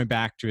to be going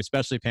back to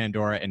especially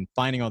Pandora and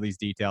finding all these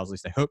details. At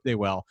least I hope they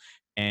will,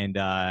 and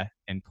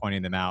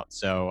pointing them out.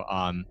 So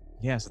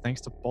so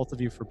thanks to both of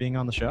you for being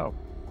on the show.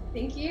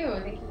 Thank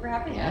you for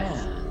having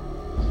us.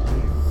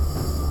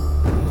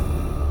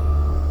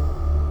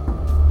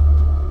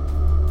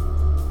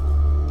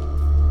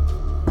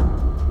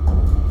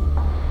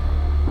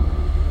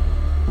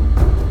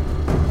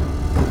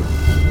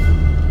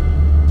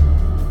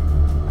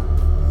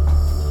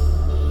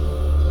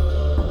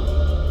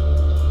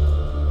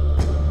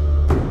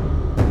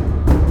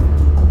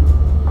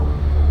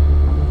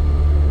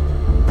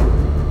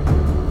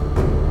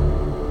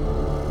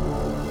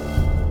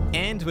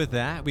 And with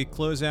that, we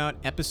close out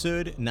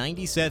episode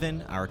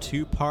 97, our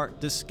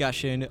two-part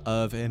discussion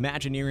of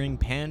Imagineering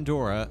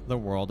Pandora, the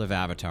world of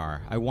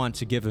Avatar. I want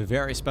to give a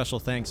very special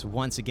thanks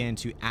once again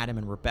to Adam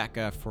and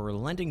Rebecca for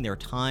lending their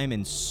time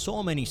and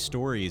so many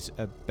stories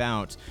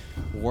about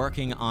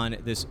working on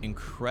this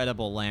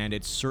incredible land.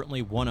 It's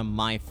certainly one of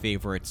my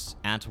favorites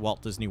at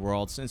Walt Disney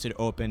World since it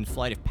opened.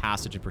 Flight of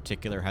Passage in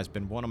particular has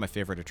been one of my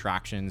favorite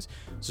attractions.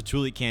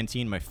 Satu'li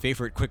Canteen, my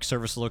favorite quick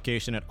service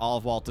location at all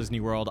of Walt Disney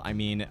World. I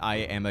mean, I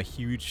am a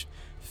huge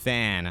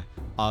fan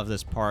of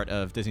this part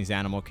of Disney's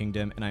Animal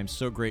Kingdom, and I'm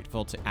so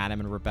grateful to Adam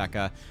and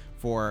Rebecca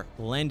for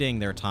lending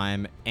their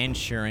time and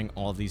sharing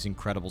all of these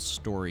incredible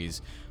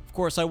stories. Of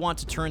course, I want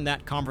to turn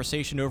that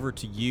conversation over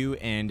to you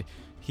and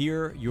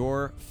hear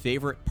your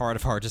favorite part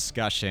of our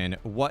discussion.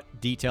 What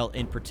detail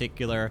in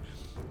particular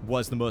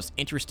was the most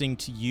interesting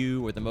to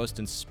you or the most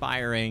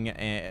inspiring,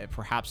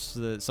 perhaps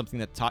something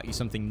that taught you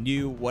something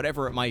new,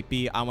 whatever it might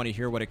be. I want to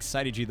hear what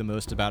excited you the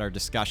most about our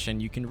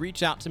discussion. You can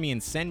reach out to me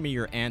and send me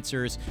your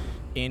answers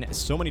in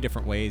so many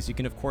different ways. You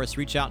can, of course,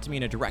 reach out to me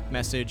in a direct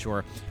message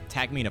or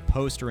tag me in a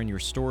post or in your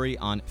story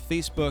on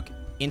Facebook,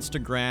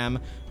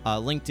 Instagram,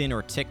 LinkedIn,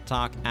 or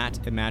TikTok at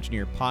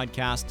Imagineer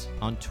Podcast,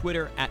 on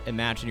Twitter at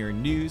Imagineer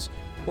News,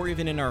 or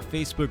even in our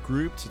Facebook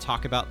group to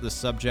talk about the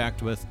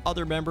subject with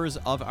other members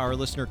of our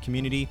listener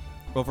community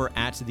over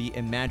at the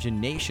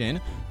Imagination,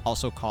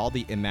 also called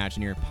the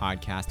Imagineer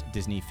Podcast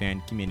Disney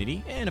Fan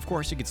Community. And of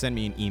course, you can send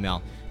me an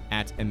email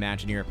at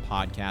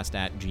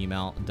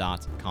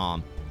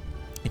imagineerpodcast@gmail.com.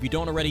 If you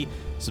don't already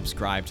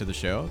subscribe to the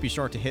show, be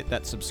sure to hit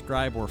that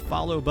subscribe or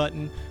follow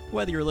button,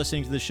 whether you're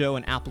listening to the show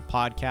in Apple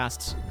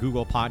Podcasts,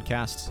 Google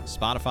Podcasts,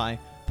 Spotify,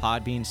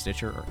 Podbean,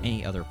 Stitcher, or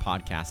any other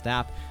podcast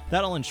app.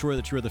 That'll ensure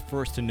that you're the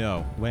first to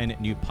know when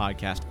new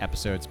podcast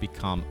episodes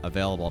become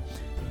available.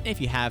 If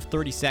you have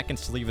 30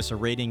 seconds to leave us a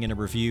rating and a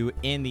review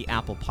in the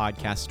Apple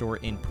Podcast Store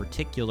in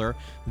particular,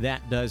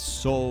 that does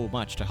so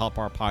much to help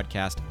our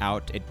podcast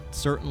out. It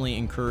certainly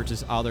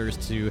encourages others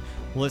to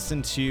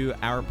listen to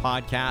our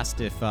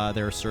podcast if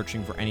they're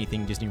searching for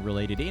anything Disney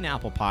related in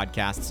Apple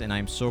Podcasts, and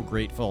I'm so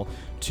grateful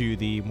to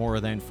the more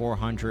than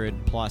 400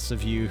 plus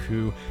of you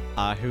who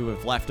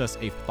have left us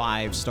a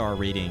 5-star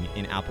rating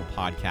in Apple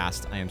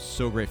Podcasts. I am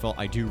so grateful.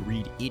 I do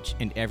read each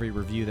and every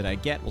review that I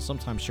get. We'll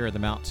sometimes share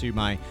them out to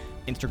my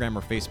Instagram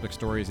or Facebook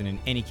stories, and in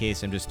any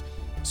case, I'm just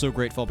so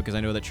grateful because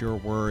I know that your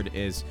word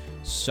is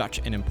such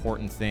an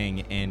important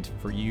thing, and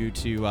for you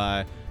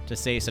to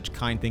say such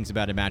kind things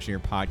about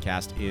Imagineer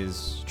Podcast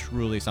is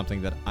truly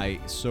something that I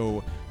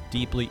so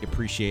deeply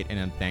appreciate and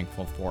am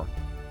thankful for.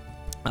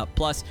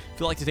 Plus, if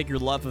you'd like to take your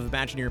love of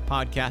Imagineer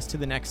Podcast to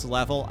the next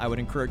level, I would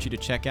encourage you to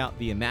check out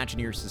the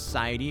Imagineer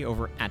Society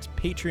over at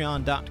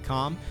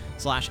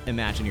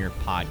patreon.com/Imagineer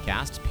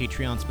Podcast,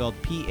 Patreon spelled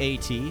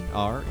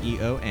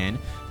Patreon,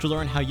 to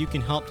learn how you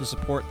can help to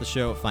support the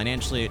show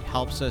financially. It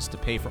helps us to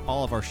pay for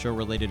all of our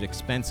show-related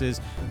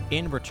expenses.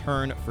 In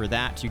return for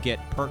that, you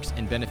get perks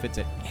and benefits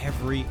at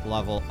every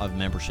level of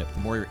membership. The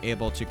more you're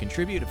able to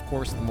contribute, of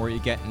course, the more you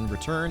get in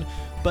return,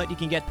 but you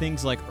can get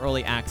things like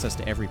early access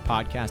to every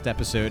podcast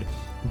episode,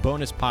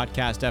 bonus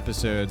podcast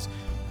episodes,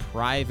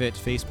 private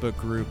Facebook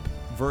group,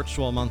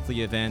 virtual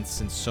monthly events,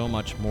 and so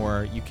much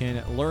more. You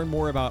can learn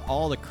more about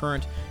all the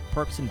current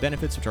perks and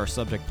benefits, which are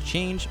subject to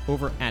change,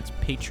 over at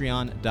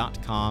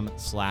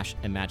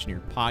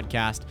patreon.com/Imagineer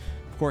Podcast.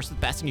 Of course, the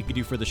best thing you can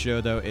do for the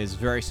show, though, is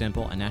very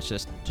simple, and that's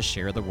just to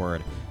share the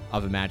word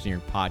of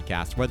Imagineer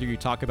Podcast. Whether you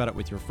talk about it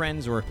with your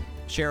friends or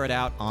share it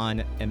out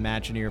on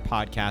Imagineer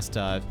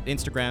Podcast,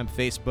 Instagram,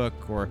 Facebook,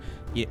 or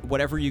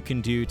whatever you can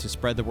do to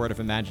spread the word of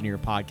Imagineer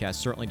Podcast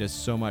certainly does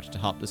so much to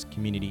help this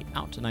community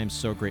out, and I'm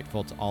so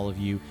grateful to all of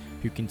you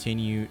who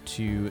continue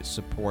to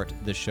support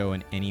the show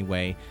in any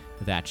way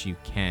that you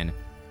can.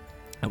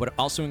 I would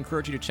also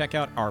encourage you to check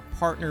out our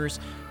partners.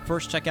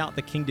 First, check out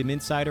The Kingdom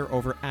Insider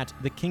over at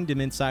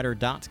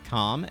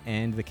thekingdominsider.com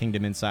and The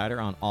Kingdom Insider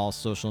on all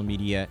social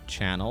media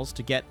channels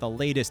to get the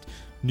latest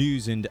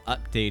news and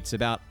updates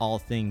about all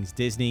things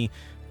Disney,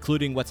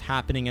 including what's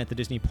happening at the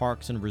Disney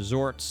parks and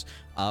resorts,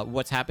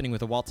 what's happening with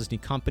the Walt Disney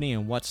Company,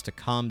 and what's to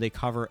come. They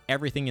cover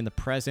everything in the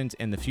present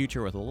and the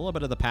future with a little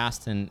bit of the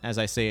past, and as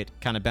I say, it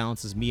kind of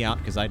balances me out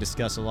because I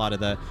discuss a lot of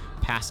the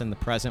past and the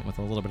present with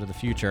a little bit of the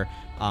future.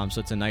 So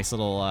it's a nice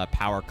little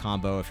power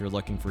combo if you're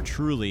looking for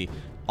truly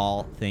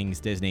all things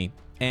Disney.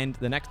 And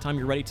the next time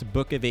you're ready to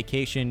book a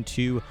vacation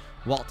to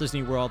Walt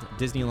Disney World,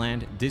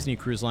 Disneyland, Disney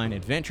Cruise Line,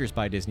 Adventures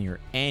by Disney, or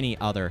any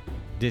other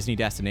Disney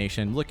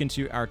destination, look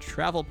into our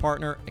travel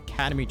partner,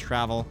 Academy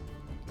Travel.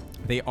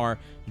 They are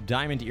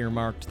diamond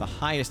earmarked, the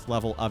highest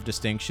level of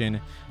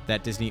distinction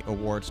that Disney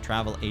awards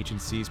travel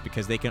agencies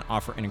because they can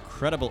offer an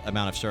incredible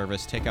amount of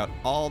service, take out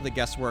all the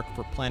guesswork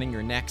for planning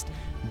your next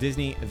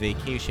Disney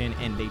vacation,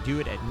 and they do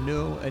it at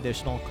no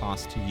additional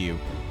cost to you.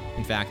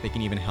 In fact, they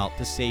can even help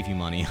to save you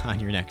money on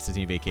your next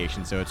Disney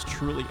vacation, so it's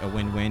truly a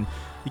win-win.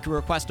 You can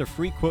request a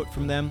free quote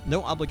from them,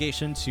 no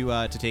obligation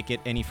to take it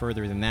any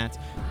further than that,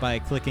 by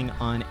clicking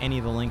on any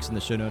of the links in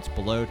the show notes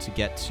below to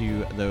get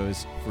to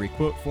those free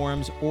quote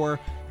forms, or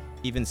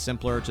even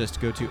simpler, just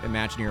go to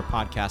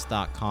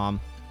imagineerpodcast.com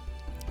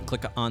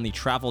click on the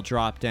travel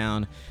drop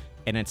down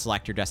and then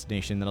select your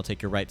destination. That'll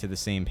take you right to the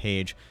same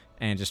page,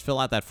 and just fill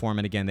out that form.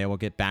 And again, they will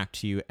get back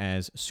to you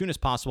as soon as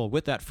possible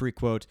with that free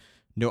quote.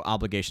 No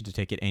obligation to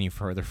take it any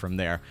further from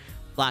there.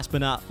 Last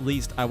but not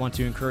least, I want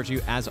to encourage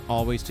you, as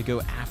always, to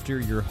go after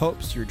your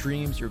hopes, your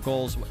dreams, your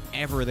goals,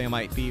 whatever they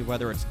might be,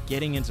 whether it's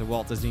getting into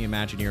Walt Disney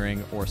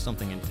Imagineering or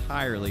something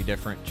entirely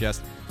different.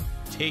 Just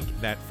take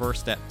that first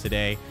step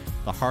today,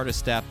 the hardest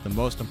step, the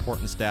most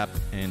important step,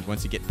 and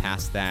once you get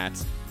past that,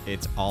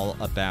 it's all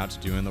about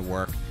doing the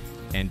work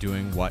and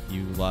doing what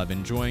you love,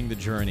 enjoying the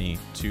journey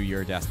to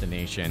your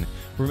destination.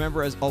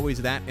 Remember, as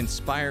always, that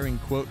inspiring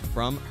quote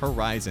from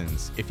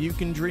Horizons: if you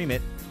can dream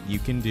it, you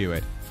can do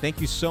it. Thank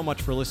you so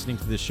much for listening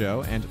to the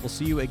show, and we'll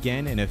see you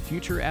again in a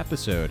future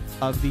episode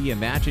of the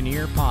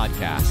Imagineer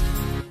Podcast.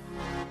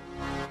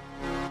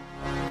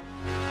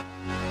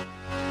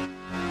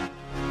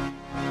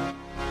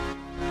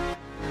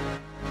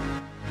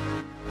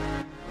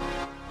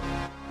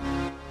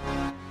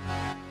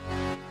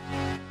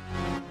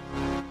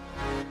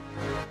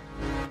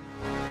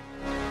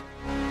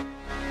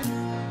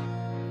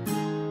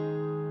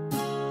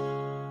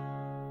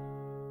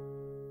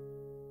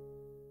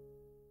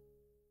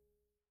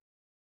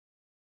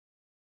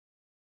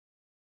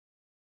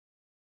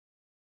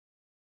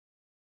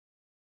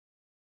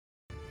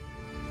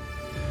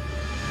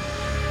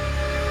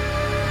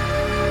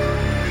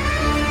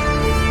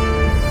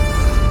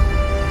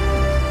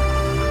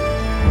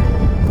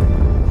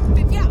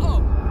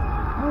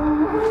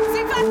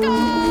 Si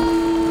fatto!